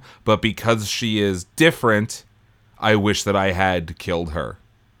problem. But because she is different, I wish that I had killed her.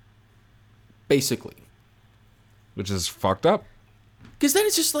 Basically. Which is fucked up. Because then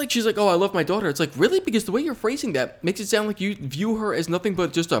it's just like, she's like, oh, I love my daughter. It's like, really? Because the way you're phrasing that makes it sound like you view her as nothing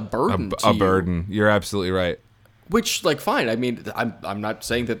but just a burden to you. Burden. You're absolutely right. Which, like, fine. I mean, I'm not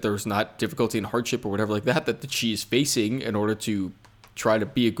saying that there's not difficulty and hardship or whatever like that she is facing in order to try to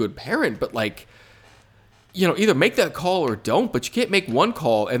be a good parent. But, like, either make that call or don't. But you can't make one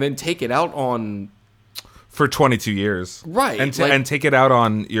call and then take it out on... For 22 years. Right. And take it out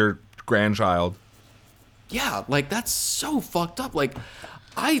on your grandchild. Yeah, like, that's so fucked up. Like,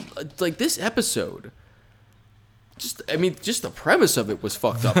 this episode, just the premise of it was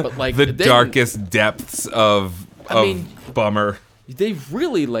fucked up. But, like, darkest depths of bummer. They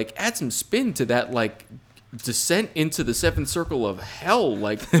really, like, add some spin to that, like, descent into the seventh circle of hell.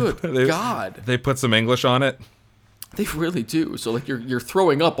 Like, good God. They put some English on it. They really do. So like you're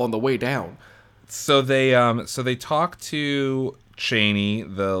throwing up on the way down. So they talk to Cheney,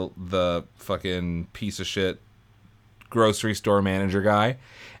 the fucking piece of shit grocery store manager guy,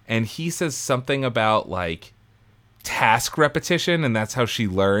 and he says something about like task repetition, and that's how she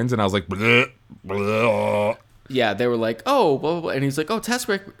learns. And I was like, bleh, bleh. Yeah, they were like, oh, blah, blah, blah. And he's like, oh, task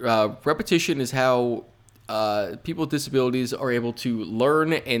repetition is how people with disabilities are able to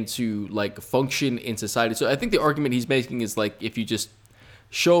learn and to like function in society. So I think the argument he's making is like, if you just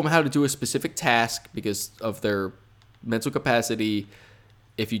show them how to do a specific task because of their mental capacity,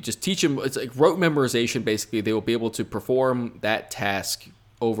 if you just teach them, it's like rote memorization, basically, they will be able to perform that task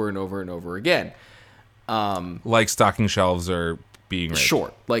over and over and over again. Like stocking shelves or being raped.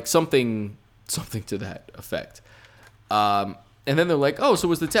 Sure, like something to that effect. And then they're like, oh, so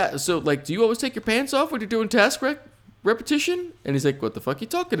was the task, so like, do you always take your pants off when you're doing task repetition? And he's like, what the fuck are you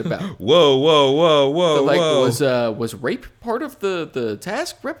talking about? whoa. Like, was rape part of the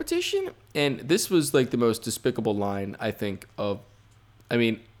task repetition? And this was like the most despicable line, I think,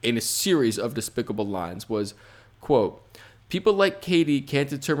 in a series of despicable lines was, quote, people like Katie can't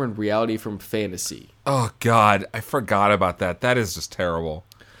determine reality from fantasy. Oh, God. I forgot about that. That is just terrible.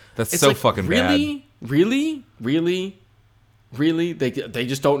 That's so like, fucking bad. Really? They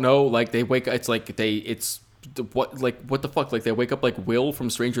just don't know. Like, they wake up. It's like what the fuck? Like, they wake up like Will from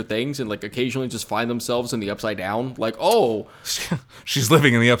Stranger Things and like occasionally just find themselves in the Upside Down. Like, oh. She's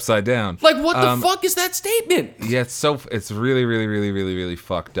living in the Upside Down. Like, what the fuck is that statement? Yeah, it's really, really, really, really, really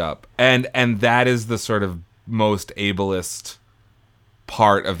fucked up. And that is the sort of most ableist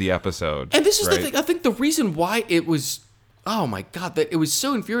part of the episode. And this is the thing. I think the reason why it was, oh my God, that it was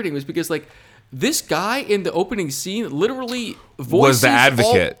so infuriating was because like this guy in the opening scene literally was the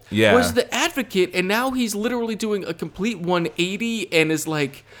advocate. Was the advocate, and now he's literally doing a complete 180 and is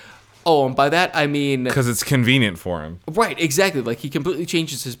like, oh, and by that I mean because it's convenient for him. Right, exactly. Like he completely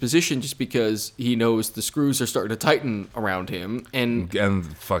changes his position just because he knows the screws are starting to tighten around him, and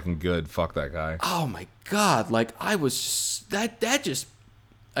fucking good. Fuck that guy. Oh my God! Like I was that just.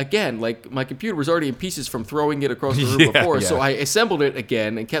 Again, like my computer was already in pieces from throwing it across the room before, so I assembled it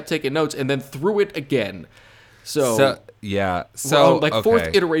again and kept taking notes and then threw it again. So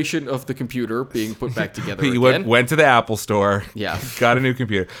fourth iteration of the computer being put back together. He went to the Apple store. Yeah, got a new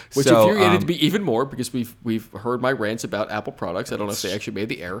computer, which infuriated me even more because we've heard my rants about Apple products. I don't know if they actually made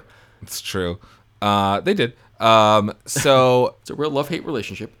the air. It's true. They did. So it's a real love-hate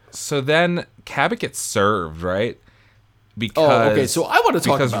relationship. So then Cabot gets served, right? Because, so I want to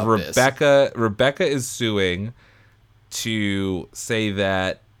talk about this. Rebecca is suing to say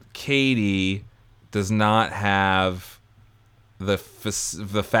that Katie does not have the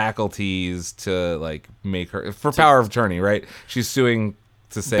faculties to like make her for power of attorney, right? She's suing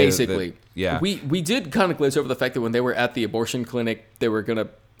to say basically. We did kind of glaze over the fact that when they were at the abortion clinic, they were gonna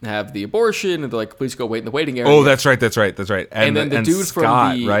have the abortion, and they're like, "Please go wait in the waiting area." Oh, that's right. And then the dude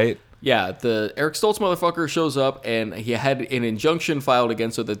Scott, from the right. Yeah, the Eric Stoltz motherfucker shows up, and he had an injunction filed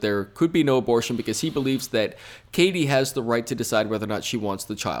against so that there could be no abortion because he believes that Katie has the right to decide whether or not she wants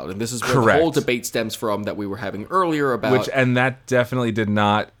the child. And this is where the whole debate stems from that we were having earlier about... And that definitely did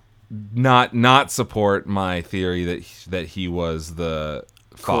not support my theory that he was the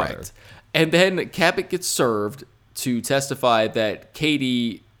father. Correct. And then Cabot gets served to testify that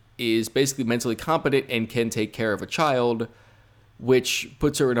Katie is basically mentally competent and can take care of a child, which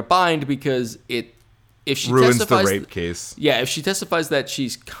puts her in a bind because if she ruins testifies the rape case. Yeah, if she testifies that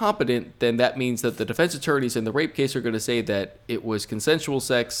she's competent, then that means that the defense attorneys in the rape case are going to say that it was consensual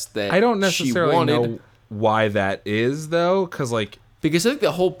sex that I don't necessarily she wanted. know why that is, though, because I think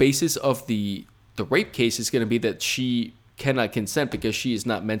the whole basis of the rape case is going to be that she cannot consent because she is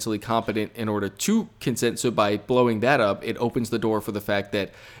not mentally competent in order to consent. So by blowing that up, it opens the door for the fact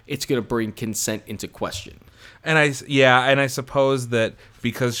that it's going to bring consent into question. And I suppose that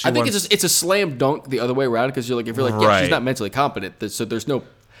because she it's a slam dunk the other way around because you're like, if you're like, yeah, she's not mentally competent, so there's no,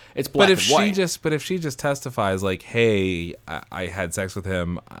 it's black and white. But if she just testifies like, hey, I had sex with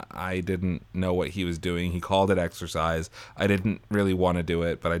him, I didn't know what he was doing, he called it exercise, I didn't really want to do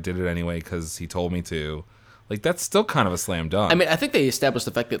it, but I did it anyway because he told me to. Like, that's still kind of a slam dunk. I mean, I think they established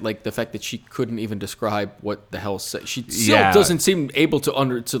the fact that she couldn't even describe what the hell she still doesn't seem able to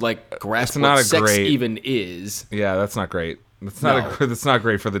grasp what sex even is. Yeah, that's not great. That's not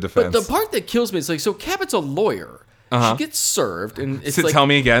great for the defense. But the part that kills me is like, so Cabot's a lawyer. She gets served, and it's like, tell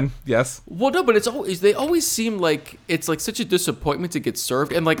me again. Yes. Well, no, but they always seem like it's like such a disappointment to get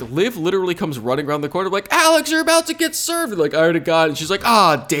served, and like Liv literally comes running around the corner like, Alex, you're about to get served. And like, I already got it. And she's like,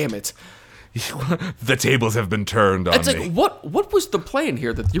 damn it. The tables have been turned on It's me. like, what was the plan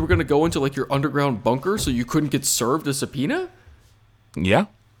here? That you were going to go into like your underground bunker so you couldn't get served a subpoena? Yeah.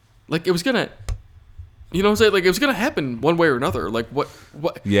 Like it was gonna, you know what I'm saying? Like it was gonna happen one way or another. Like what?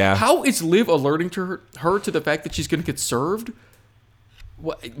 Yeah. How is Liv alerting to her to the fact that she's gonna get served?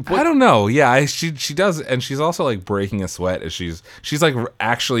 What? I don't know. Yeah, she does, and she's also like breaking a sweat as she's like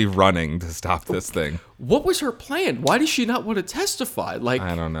actually running to stop this thing. What was her plan? Why does she not want to testify? Like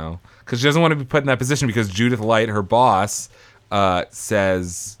I don't know, because she doesn't want to be put in that position. Because Judith Light, her boss,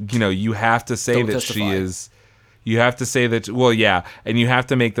 says, you have to say that testify. she is. You have to say that. Well, yeah, and you have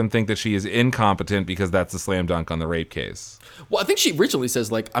to make them think that she is incompetent because that's a slam dunk on the rape case. Well, I think she originally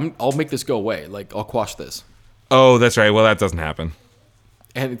says like, I'll make this go away. Like I'll quash this. Oh, that's right. Well, that doesn't happen.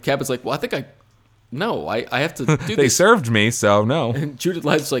 And Cabot's like, well, I have to do this. They served me, so no. And Judith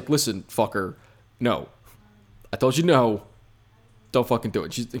Light's like, listen, fucker, no. I told you no. Don't fucking do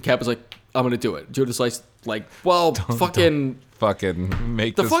it. And Cabot's like, I'm gonna do it. Judith Light's like, well, Don't fucking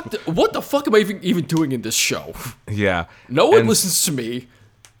make the this. What the fuck am I even doing in this show? Yeah. No one listens to me.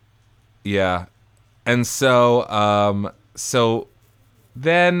 Yeah. And so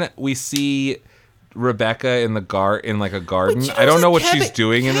then we see Rebecca in a garden. I don't know what she's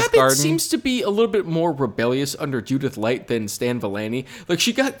doing in this garden. Seems to be a little bit more rebellious under Judith Light than Stan Villani. Like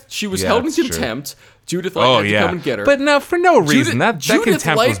she was held in contempt. Judith Light had to come and get her. But no, for no reason. That Judith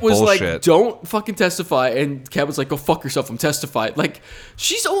contempt Light was bullshit. like, don't fucking testify, and Cabot's like, go fuck yourself. I'm testifying. Like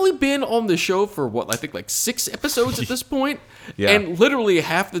she's only been on the show for what I think like 6 episodes at this point. Yeah. And literally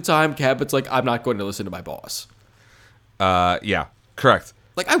half the time, Cabot's like, I'm not going to listen to my boss. Yeah, correct.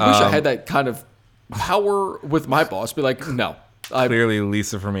 Like I wish I had that kind of power with my boss. Be like, no. Clearly,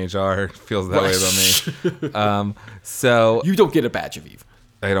 Lisa from HR feels that way about me. So you don't get a badge of Eve.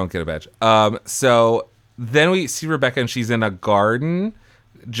 I don't get a badge. So then we see Rebecca, and she's in a garden,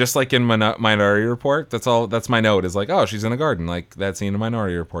 just like in Minority Report. That's all. That's my note. Is like, oh, she's in a garden, like that scene in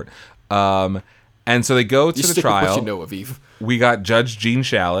Minority Report. And so they go to the trial. With what you know of Eve. We got Judge Gene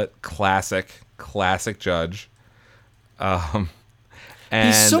Shalit, classic judge. And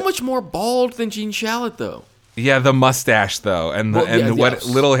he's so much more bald than Gene Shalit, though. Yeah, the mustache though, and what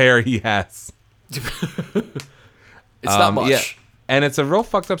little hair he has. It's not much. Yeah. And it's a real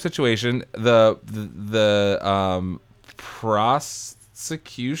fucked up situation. The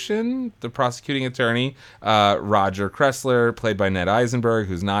prosecuting attorney, Roger Kressler, played by Ned Eisenberg,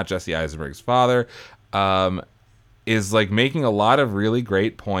 who's not Jesse Eisenberg's father, is like making a lot of really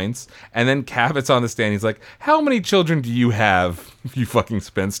great points. And then Cabot's on the stand. He's like, "How many children do you have, you fucking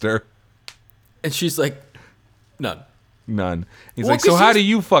spinster?" And she's like, "None." He's like, "So how do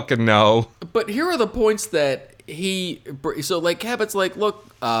you fucking know?" But here are the points that so like Cabot's like, look,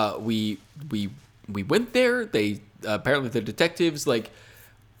 we went there. They apparently the detectives like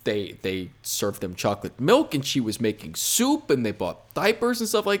they served them chocolate milk, and she was making soup, and they bought diapers and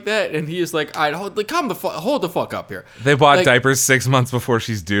stuff like that. And he is like, all right, hold the fuck up here. They bought diapers 6 months before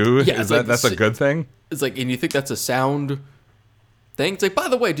she's due. Yeah, that's a good thing? It's like, and you think that's a sound thing? It's like, by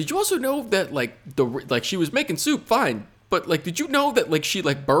the way, did you also know that like she was making soup, fine. But, like, did you know that, like, she,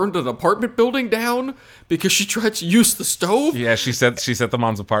 like, burned an apartment building down because she tried to use the stove? Yeah, she set the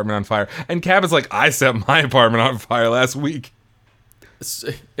mom's apartment on fire. And Cabot's like, I set my apartment on fire last week.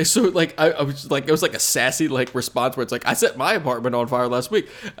 So like, I was like, it was like a sassy, like, response where it's like, I set my apartment on fire last week.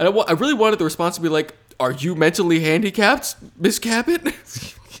 And I really wanted the response to be like, are you mentally handicapped, Miss Cabot?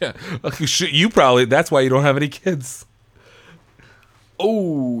 Yeah. You probably, that's why you don't have any kids.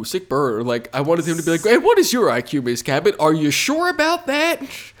 Oh, sick burn. Like, I wanted him to be like, hey, what is your IQ, Miss Cabot? Are you sure about that?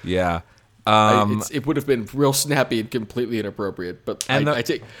 Yeah. It would have been real snappy and completely inappropriate. But I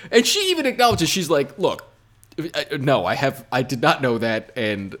take, and she even acknowledges, she's like, look, no, I did not know that,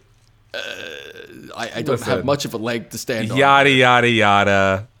 and I don't have much of a leg to stand on. Yada, yada,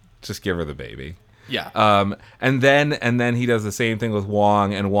 yada. Just give her the baby. Yeah. And then he does the same thing with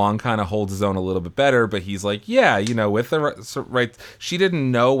Wong, and Wong kind of holds his own a little bit better, but he's like, yeah, with the right, she didn't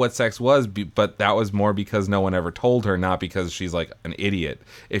know what sex was, but that was more because no one ever told her, not because she's like an idiot.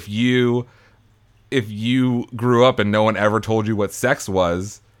 If you grew up and no one ever told you what sex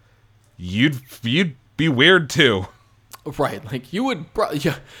was, you'd be weird too. Right, like you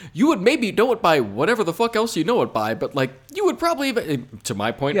would maybe know it by whatever the fuck else you know it by, but like you would probably, to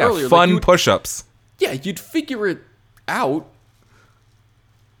my point earlier, fun like push-ups. Yeah, you'd figure it out.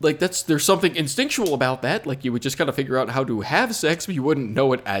 Like there's something instinctual about that. Like you would just kind of figure out how to have sex, but you wouldn't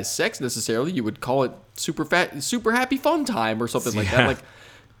know it as sex necessarily. You would call it super happy fun time or something like that.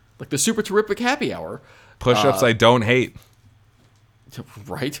 Like the super terrific happy hour. Push-ups I don't hate.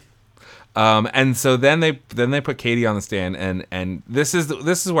 Right. And so then they put Katie on the stand, and this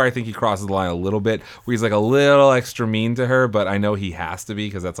is where I think he crosses the line a little bit, where he's like a little extra mean to her, but I know he has to be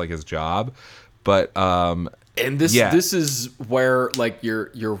because that's like his job. But and this is where like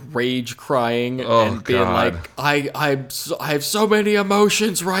you're rage crying and being like, I have so many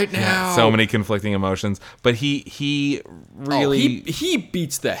emotions right now. Yeah, so many conflicting emotions. But he really he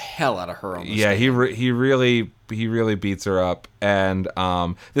beats the hell out of her on the stand. he really beats her up. And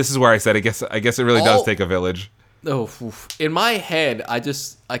this is where I said I guess it really does take a village. Oh, in my head, I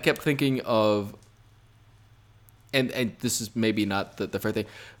kept thinking of, and this is maybe not the fair thing,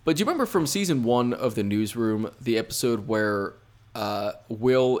 but do you remember from season 1 of The Newsroom, the episode where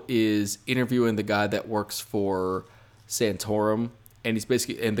Will is interviewing the guy that works for Santorum, and he's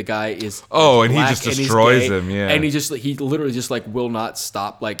basically, and the guy is and he just destroys him, and he literally just like will not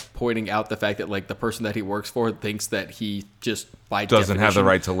stop like pointing out the fact that like the person that he works for thinks that he just by doesn't have the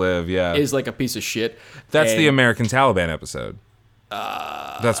right to live, is like a piece of shit. That's the American Taliban episode.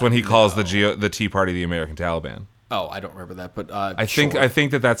 That's when he calls the Tea Party the American Taliban. Oh, I don't remember that, but I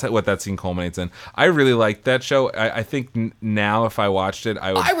think that's what that scene culminates in. I really liked that show. I think now if I watched it,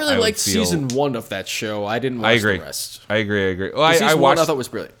 I really liked season 1 of that show. I didn't watch the rest. I agree. Well, I thought it was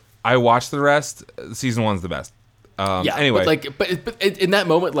brilliant. I watched the rest. Season 1's the best. Anyway, but in that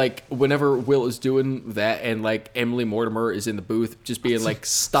moment, like whenever Will is doing that, and like Emily Mortimer is in the booth, just being like,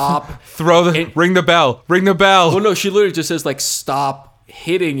 "Stop!" Ring the bell. Well, no, she literally just says like, "Stop."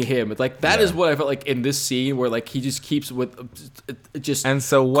 Hitting him like that is what I felt like in this scene where like he just keeps with just and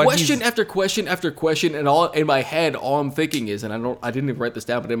so what question after question after question, and all in my head all I'm thinking is, and I didn't even write this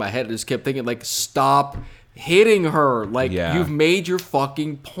down, but in my head I just kept thinking like, stop hitting her, like you've made your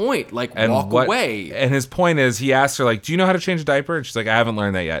fucking point, like walk away. And his point is, he asks her like, do you know how to change a diaper? And she's like, I haven't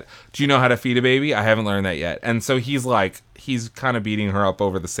learned that yet. Do you know how to feed a baby? I haven't learned that yet. And so he's kind of beating her up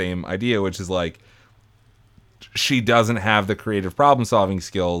over the same idea, which is like, she doesn't have the creative problem-solving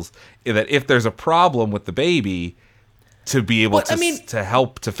skills that if there's a problem with the baby, to be able to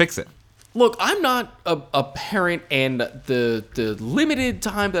help to fix it. Look, I'm not a parent, and the limited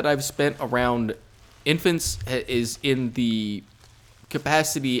time that I've spent around infants is in the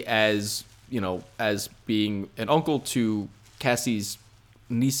capacity as, as being an uncle to Cassie's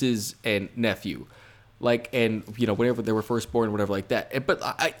nieces and nephew. Like, and, whenever they were first born, whatever like that. But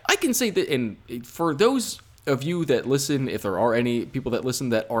I can say that, and for those of you that listen, if there are any people that listen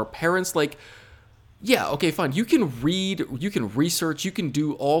that are parents, like, yeah, okay, fine. You can read, you can research, you can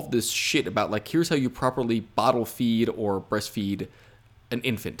do all of this shit about, like, here's how you properly bottle feed or breastfeed an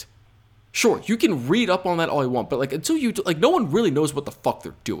infant. Sure, you can read up on that all you want, but, like, until you, like, no one really knows what the fuck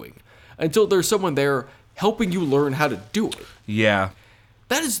they're doing until there's someone there helping you learn how to do it. Yeah.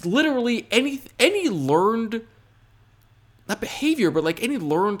 That is literally any learned, not behavior, but like any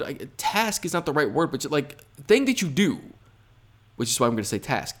learned task is not the right word, but like thing that you do, which is why I'm going to say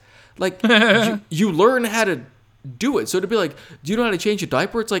task. Like you learn how to do it. So to be like, do you know how to change a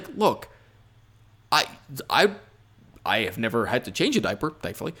diaper? It's like, look, I have never had to change a diaper,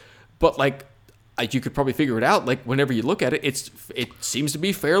 thankfully, but like you could probably figure it out. Like whenever you look at it, it seems to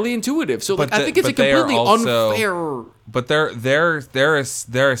be fairly intuitive. So like, I think it's a completely unfair. But their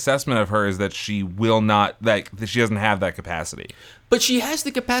assessment of her is that she will not, that she doesn't have that capacity. But she has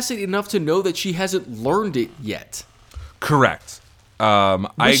the capacity enough to know that she hasn't learned it yet. Correct. I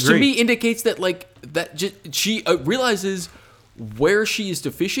agree. Which to me indicates that she realizes where she is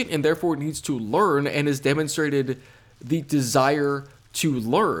deficient and therefore needs to learn, and has demonstrated the desire to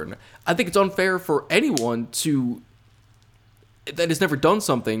learn. I think it's unfair for anyone that has never done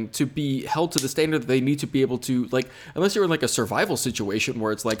something to be held to the standard that they need to be able to, like, unless you're in like a survival situation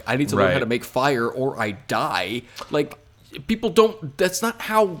where it's like, I need to learn how to make fire or I die. Like, people don't, that's not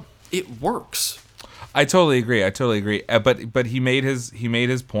how it works. I totally agree. But he made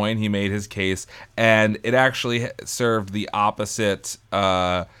his point. He made his case, and it actually served the opposite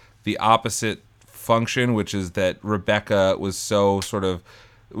function, which is that Rebecca was so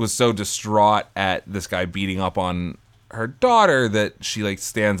distraught at this guy beating up on her daughter that she like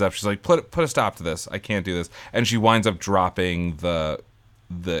stands up. She's like, put a stop to this. I can't do this, and she winds up dropping the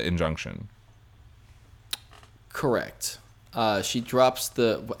injunction. Correct. She drops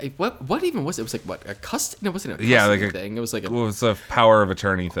the what even was it? It was like what, a custody? No, it wasn't a custody thing. It was like a power of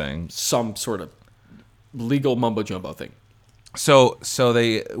attorney thing. Some sort of legal mumbo jumbo thing. So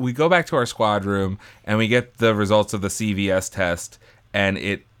we go back to our squad room and we get the results of the CVS test, and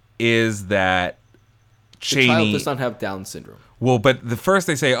it is that Cheney, the child does not have Down syndrome. Well, but the first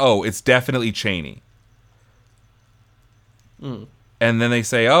they say, oh, it's definitely Cheney. And then they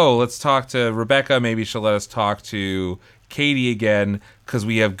say, oh, let's talk to Rebecca. Maybe she'll let us talk to Katie again because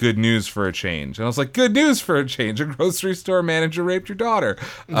we have good news for a change. And I was like, good news for a change. A grocery store manager raped your daughter.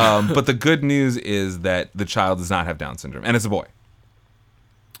 But the good news is that the child does not have Down syndrome, and it's a boy.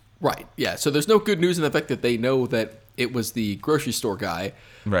 Right. Yeah. So there's no good news in the fact that they know that it was the grocery store guy.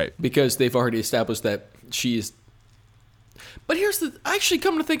 Right. Because they've already established that she is. But here's the. Actually,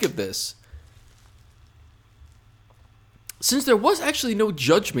 come to think of this. Since there was actually no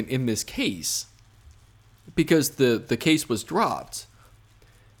judgment in this case, because the case was dropped,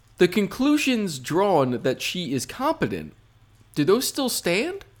 the conclusions drawn that she is competent, do those still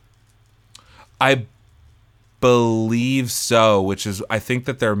stand? I believe so, which is, I think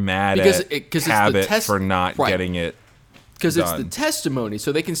that they're mad at Cabot for not getting it because it's the testimony,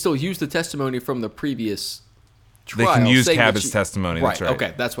 so they can still use the testimony from the previous trial. They can use Cabot's testimony. That's right.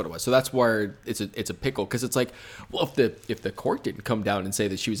 Okay, that's what it was. So that's where it's a pickle, because it's like, well, if the court didn't come down and say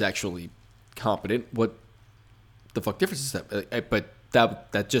that she was actually competent, what the fuck difference is that? But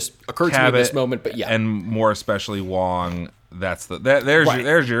that just occurred to me in this moment. But yeah, and more especially Wong. There's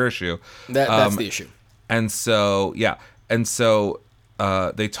your issue. That's the issue. And so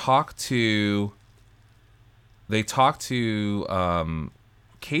they talk to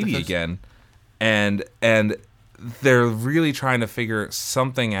Katie again, and they're really trying to figure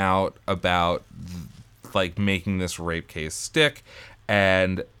something out about like making this rape case stick.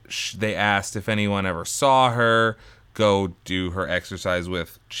 And they asked if anyone ever saw her go do her exercise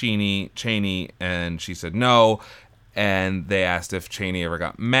with Cheney, and she said no. And they asked if Cheney ever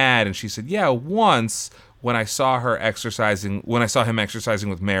got mad, and she said, yeah, once when I saw him exercising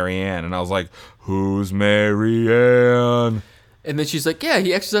with Marianne. And I was like, who's Marianne? And then she's like, yeah,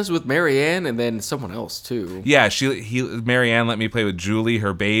 he exercised with Marianne and then someone else too. Yeah, Marianne let me play with Julie,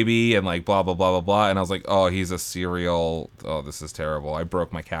 her baby, and like blah, blah, blah, blah, blah. And I was like, oh, he's a serial, this is terrible. I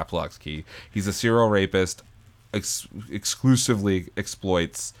broke my caps lock key. He's a serial rapist, exclusively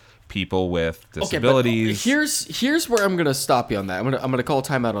exploits people with disabilities. Okay, but here's where I'm gonna stop you on that. I'm gonna call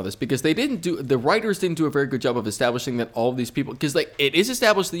timeout on this, because the writers didn't do a very good job of establishing that all of these people, because like it is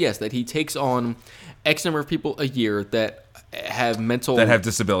established that yes, that he takes on X number of people a year that have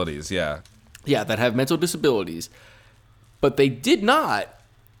disabilities, that have mental disabilities, but they did not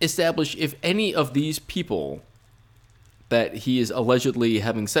establish if any of these people that he is allegedly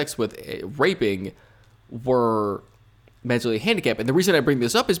having sex with, raping, were mentally handicapped. And the reason I bring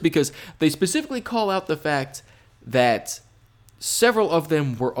this up is because they specifically call out the fact that several of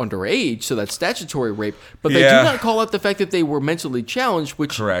them were underage, so that's statutory rape, but they do not call out the fact that they were mentally challenged,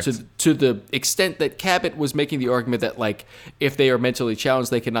 which to the extent that Cabot was making the argument that like if they are mentally challenged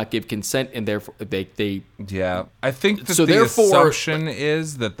they cannot give consent, and therefore they I think that the assumption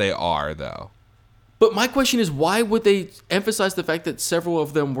is that they are, though. But my question is, why would they emphasize the fact that several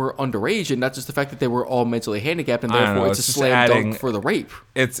of them were underage and not just the fact that they were all mentally handicapped and therefore it's a slam dunk for the rape?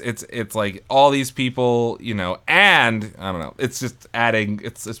 It's like all these people, and I don't know. It's just adding.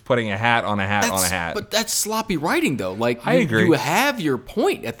 It's putting a hat on a hat on a hat. But that's sloppy writing, though. Like I agree. You have your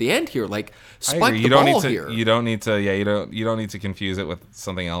point at the end here. Like spike the ball here. You don't need to. Yeah, you don't need to confuse it with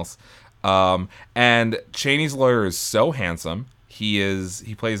something else. And Cheney's lawyer is so handsome.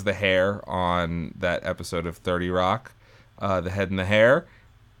 He plays the hair on that episode of 30 Rock, the head and the hair.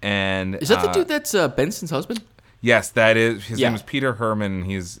 And is that the dude that's Benson's husband? Yes, that is. His name is Peter Herman.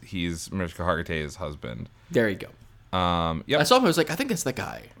 He's Mariska Hargitay's husband. There you go. Yep. I saw him. I was like, I think that's that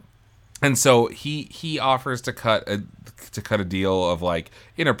guy. And so he offers to cut a deal of like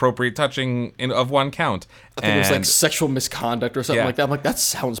inappropriate touching of one count. I think it was like sexual misconduct or something like that. I'm like, that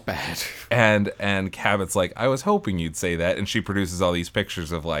sounds bad. And Cabot's like, I was hoping you'd say that. And she produces all these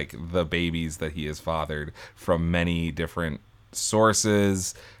pictures of like the babies that he has fathered from many different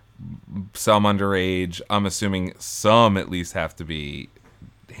sources, some underage. I'm assuming some at least have to be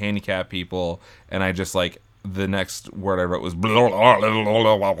handicapped people. And I just like, the next word I wrote was blah, blah,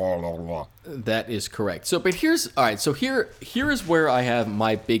 blah, blah, blah, blah. That is correct. So, but here is where I have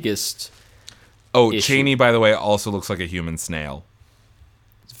my biggest issue. Cheney, by the way, also looks like a human snail.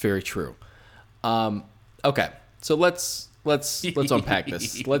 It's very true. Okay, so let's unpack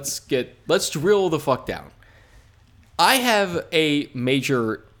this. Let's drill the fuck down. I have a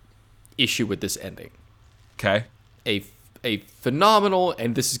major issue with this ending. Okay. A phenomenal,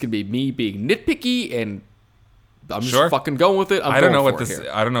 and this is gonna be me being nitpicky, and I'm just fucking going with it. I don't know what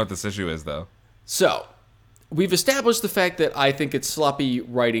this issue is, though. So, we've established the fact that I think it's sloppy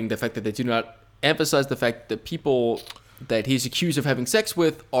writing, the fact that they do not emphasize the fact that people that he's accused of having sex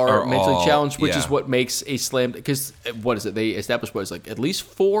with are mentally challenged, which is what makes a slam. Because what is it? They established what is like at least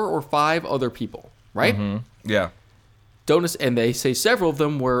 4 or 5 other people, right? Mm-hmm. Yeah. And they say several of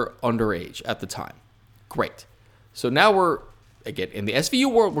them were underage at the time. Great. So now we're, again, in the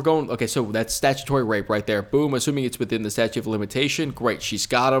SVU world, we're going, okay, so that's statutory rape right there. Boom, assuming it's within the statute of limitation. Great, she's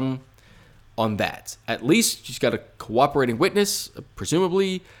got him on that. At least she's got a cooperating witness,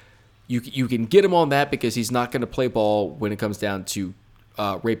 presumably. You can get him on that because he's not going to play ball when it comes down to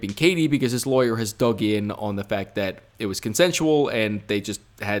raping Katie, because his lawyer has dug in on the fact that it was consensual and they just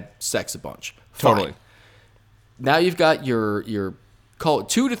had sex a bunch. Totally. Fine. Now you've got your call it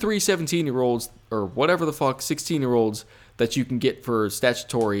 2 to 3 17-year-olds or whatever the fuck 16-year-olds that you can get for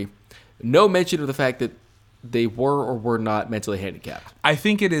statutory. No mention of the fact that they were or were not mentally handicapped. I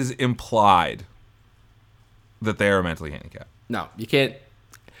think it is implied that they are mentally handicapped. No, you can't.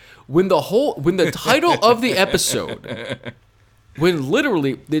 When the title of the episode, when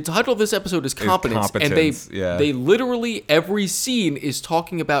literally the title of this episode is competence, and they literally every scene is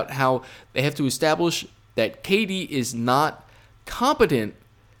talking about how they have to establish that Katie is not competent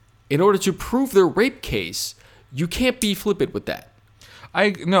in order to prove their rape case, you can't be flippant with that.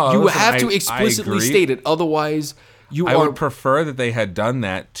 You have to explicitly state it, otherwise I would prefer that they had done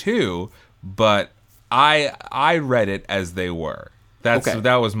that too, but I read it as they were.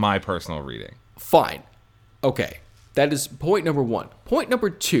 That was my personal reading. Fine. Okay. That is point number 1. Point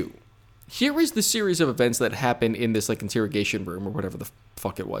number 2. Here is the series of events that happen in this like interrogation room or whatever the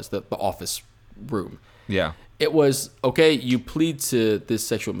fuck it was, the office room. Yeah. It was, okay, you plead to this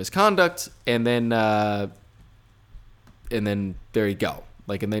sexual misconduct, and then there you go.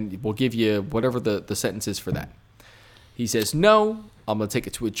 Like, and then we'll give you whatever the sentence is for that. He says, no, I'm going to take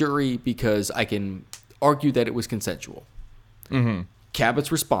it to a jury because I can argue that it was consensual. Mm-hmm. Cabot's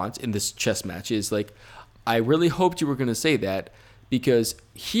response in this chess match is like, I really hoped you were going to say that, because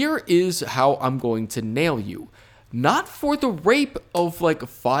here is how I'm going to nail you. Not for the rape of like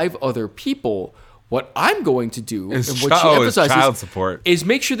 5 other people. What I'm going to do, and what she emphasizes, child support, is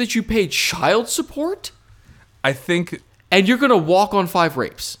make sure that you pay child support. I think, and you're going to walk on 5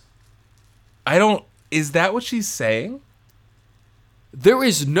 rapes. Is that what she's saying? There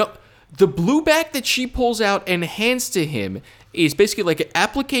is no. The blue back that she pulls out and hands to him is basically like an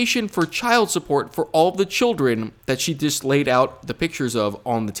application for child support for all the children that she just laid out the pictures of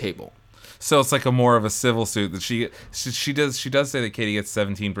on the table. So it's like a more of a civil suit that she does say that Katie gets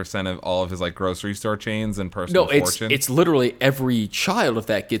 17% of all of his like grocery store chains and personal fortune. It's literally every child of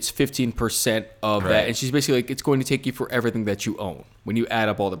that gets 15% of that, and she's basically like, it's going to take you for everything that you own when you add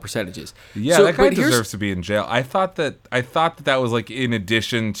up all the percentages. Yeah, so, that guy deserves to be in jail. I thought that was like in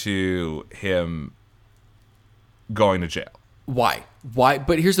addition to him going to jail. Why?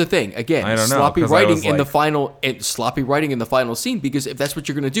 But here's the thing. Again, I don't know, sloppy writing in the final scene. Because if that's what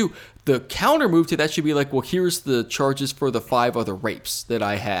you're going to do, the counter move to that should be like, well, here's the charges for the 5 other rapes that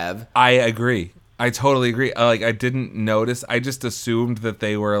I have. I agree. I totally agree. I didn't notice. I just assumed that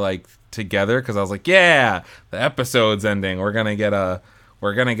they were like together because I was like, yeah, the episode's ending. We're gonna get a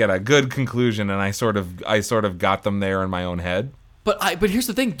good conclusion, and I sort of got them there in my own head. But here's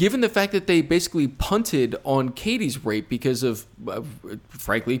the thing. Given the fact that they basically punted on Katie's rape because of,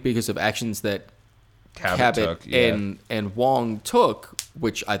 frankly, because of actions that Cabot and Wong took,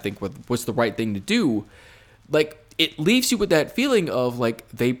 which I think was the right thing to do, like, it leaves you with that feeling of, like,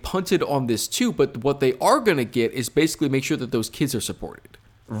 they punted on this too, but what they are going to get is basically make sure that those kids are supported.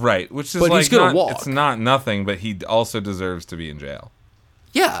 Right, which is but like, he's gonna walk. It's not nothing, but he also deserves to be in jail.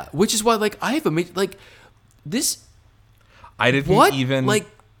 Yeah, which is why, like, I have this... I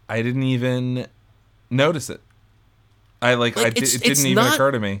didn't even notice it. It didn't even occur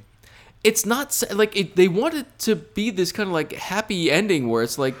to me. It's not like they want it to be this kind of like happy ending where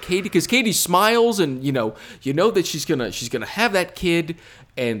it's like Katie, because Katie smiles and you know that she's gonna have that kid,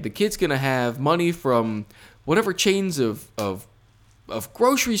 and the kid's gonna have money from whatever chains of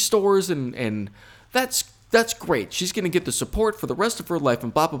grocery stores, and that's great. She's going to get the support for the rest of her life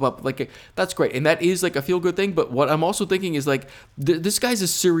and blah, blah, blah. Like, that's great. And that is like a feel-good thing. But what I'm also thinking is like, this guy's a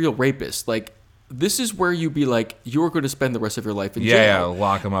serial rapist. Like, this is where you be like, you're going to spend the rest of your life in jail. Yeah,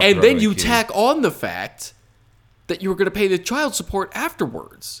 lock him up. And then you tack on the fact that you were going to pay the child support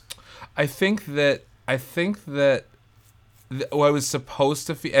afterwards. I think that what I was supposed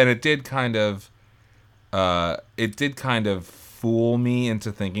to feel, and it did kind of fool me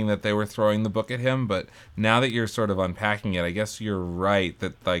into thinking that they were throwing the book at him, but now that you're sort of unpacking it, I guess you're right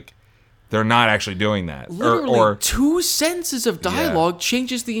that like they're not actually doing that. Literally, or 2 sentences of dialogue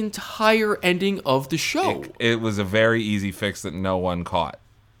changes the entire ending of the show. It was a very easy fix that no one caught.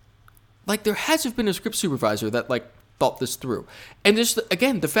 Like, there has to have been a script supervisor that like thought this through, and just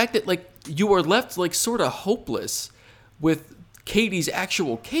again the fact that like you are left like sort of hopeless with Katie's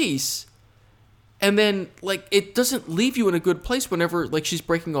actual case. And then, like, it doesn't leave you in a good place whenever, like, she's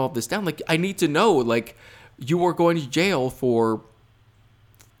breaking all of this down. Like, I need to know, like, you are going to jail for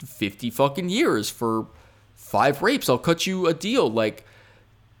 50 fucking years for 5 rapes. I'll cut you a deal like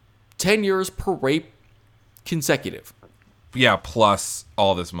 10 years per rape consecutive. Yeah, plus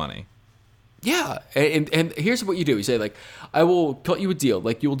all this money. Yeah, and here's what you do. You say, like, I will cut you a deal.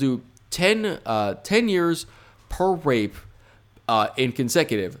 Like, you'll do 10 years per rape in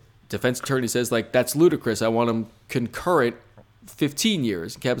consecutive. Defense attorney says, like, that's ludicrous. I want him concurrent 15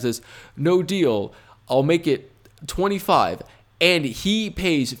 years. Captain says, no deal. I'll make it 25. And he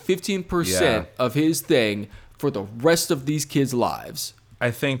pays 15% of his thing for the rest of these kids' lives. I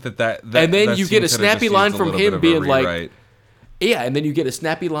think that and then you get a snappy line from him being like, yeah, and then you get a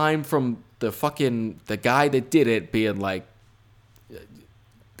snappy line from the guy that did it being like,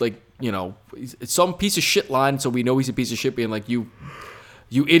 you know, it's some piece of shit line, so we know he's a piece of shit, being like, you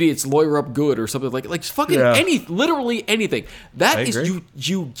idiots, lawyer up good, or something like fucking literally anything. That is,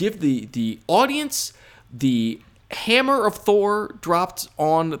 you give the audience the hammer of Thor dropped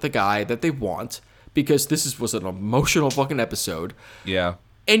on the guy that they want, because this was an emotional fucking episode. Yeah.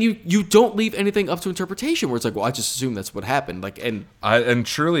 And you don't leave anything up to interpretation, where it's like, well, I just assume that's what happened. Like, and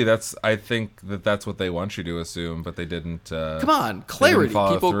truly, I think that's what they want you to assume, but they didn't. Come on, clarity,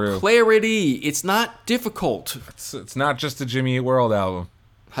 people, clarity. It's not difficult. It's not just a Jimmy Eat World album.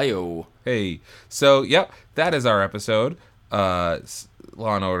 Hi-yo. Hey. So, yep, that is our episode. Law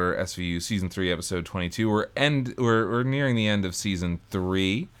and Order SVU season 3, episode 22. We're nearing the end of season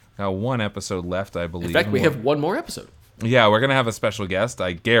 3. Got one episode left, I believe. In fact, we have one more episode. Yeah, we're gonna have a special guest.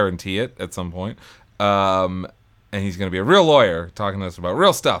 I guarantee it at some point. And he's gonna be a real lawyer talking to us about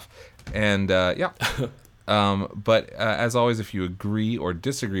real stuff. And but as always, if you agree or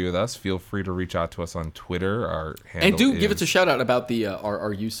disagree with us, feel free to reach out to us on Twitter. Our handle give us a shout out about the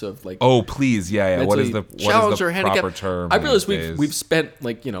our use of, like, oh please, yeah. What is the proper term? I realize we've spent,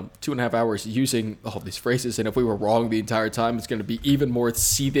 like, 2.5 hours using all these phrases, and if we were wrong the entire time, it's gonna be even more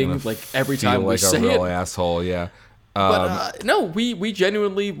seething. Like, every time we say it, like a real asshole. Yeah. But no, we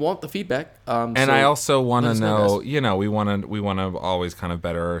genuinely want the feedback. And so I also want to know, we want to always kind of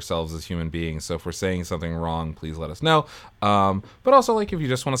better ourselves as human beings. So if we're saying something wrong, please let us know. But also, like, if you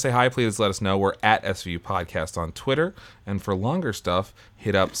just want to say hi, please let us know. We're at SVU Podcast on Twitter. And for longer stuff,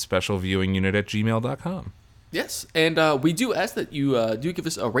 hit up specialviewingunit@gmail.com. Yes, and we do ask that you do give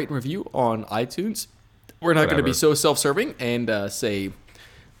us a rate and review on iTunes. We're not going to be so self-serving and say,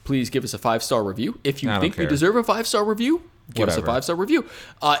 please give us a 5-star review. If you think we deserve a 5-star review, give us a 5-star review.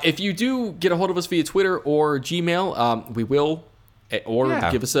 If you do get a hold of us via Twitter or Gmail, we will,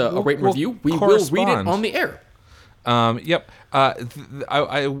 give us a rate and review. We will read it on the air. Yep.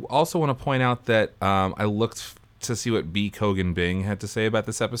 I also want to point out that I looked to see what B. Kogan Bing had to say about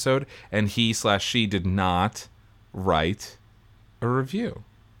this episode, and he/she did not write a review.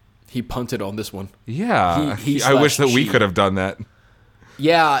 He punted on this one. Yeah. I wish that we could have done that.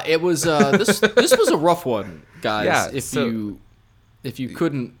 Yeah, it was. This was a rough one, guys. Yeah, if you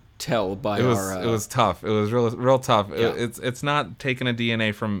couldn't tell by it was tough. It was real tough. Yeah. It's not taking a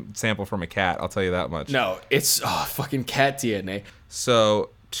DNA sample from a cat. I'll tell you that much. No, it's fucking cat DNA.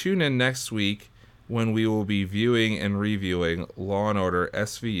 So tune in next week when we will be viewing and reviewing Law and Order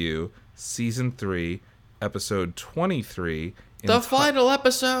SVU season 3, episode 23. The final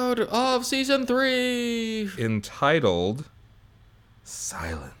episode of season 3, entitled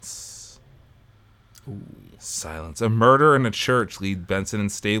Silence. Ooh. Silence. A murder in a church lead Benson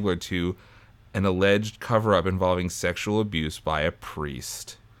and Stabler to an alleged cover-up involving sexual abuse by a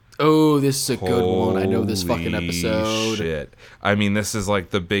priest. Oh, this is a good one. I know this fucking episode. Shit. I mean, this is like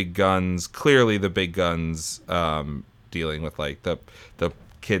the big guns. Clearly, the big guns dealing with, like, the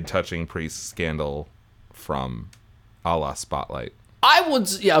kid touching priest scandal from a la Spotlight. I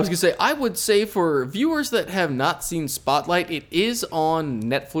was gonna say, I would say for viewers that have not seen Spotlight, it is on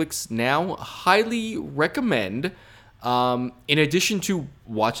Netflix now. Highly recommend. In addition to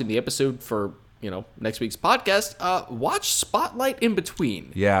watching the episode for, next week's podcast, watch Spotlight in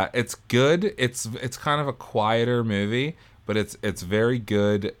between. Yeah, it's good. It's kind of a quieter movie, but it's very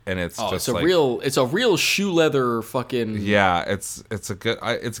good, and it's a real shoe leather fucking. Yeah, it's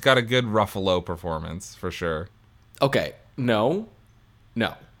got a good Ruffalo performance for sure. Okay, no.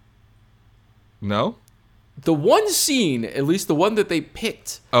 The one scene, at least the one that they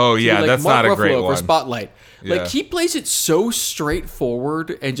picked. Oh yeah, that's Mark not a great one for Spotlight. Yeah. Like, he plays it so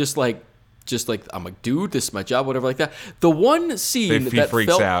straightforward and just like I'm a dude, this is my job, whatever, like that. The one scene that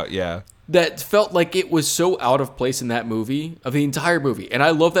freaks out, yeah. That felt like it was so out of place in that movie, of the entire movie. And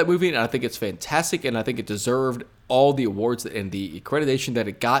I love that movie, and I think it's fantastic, and I think it deserved all the awards and the accreditation that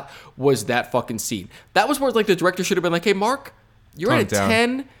it got, was that fucking scene. That was where, like, the director should have been like, hey, Mark, you're at a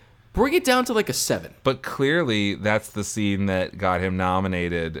 10. Bring it down to like a 7. But clearly, that's the scene that got him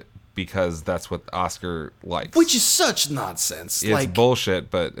nominated because that's what Oscar likes. Which is such nonsense. It's bullshit,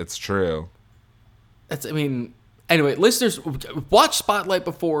 but it's true. Anyway, listeners, watch Spotlight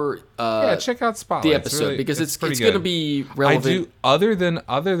before check out Spotlight. The episode, because it's going to be relevant. I do. Other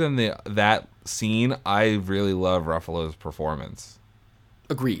than that scene, I really love Ruffalo's performance.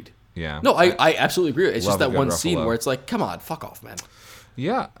 Agreed. Yeah. No, I absolutely agree. It's just that one Ruffalo scene where it's like, come on, fuck off, man.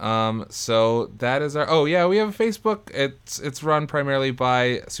 Yeah. So that is our. Oh yeah, we have a Facebook. It's run primarily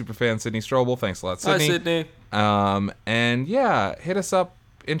by superfan Sydney Strobel. Thanks a lot, Sydney. Hi, Sydney. And yeah, hit us up,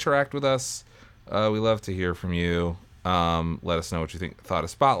 interact with us. We love to hear from you. Let us know what you thought of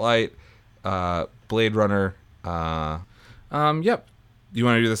Spotlight, Blade Runner. Yep. You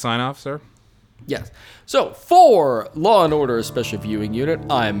want to do the sign off, sir? Yes. So for Law and Order Special Viewing Unit,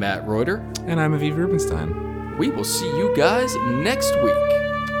 I'm Matt Reuter. And I'm Aviv Rubenstein. We will see you guys next week.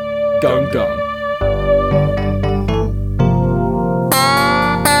 Gung gung.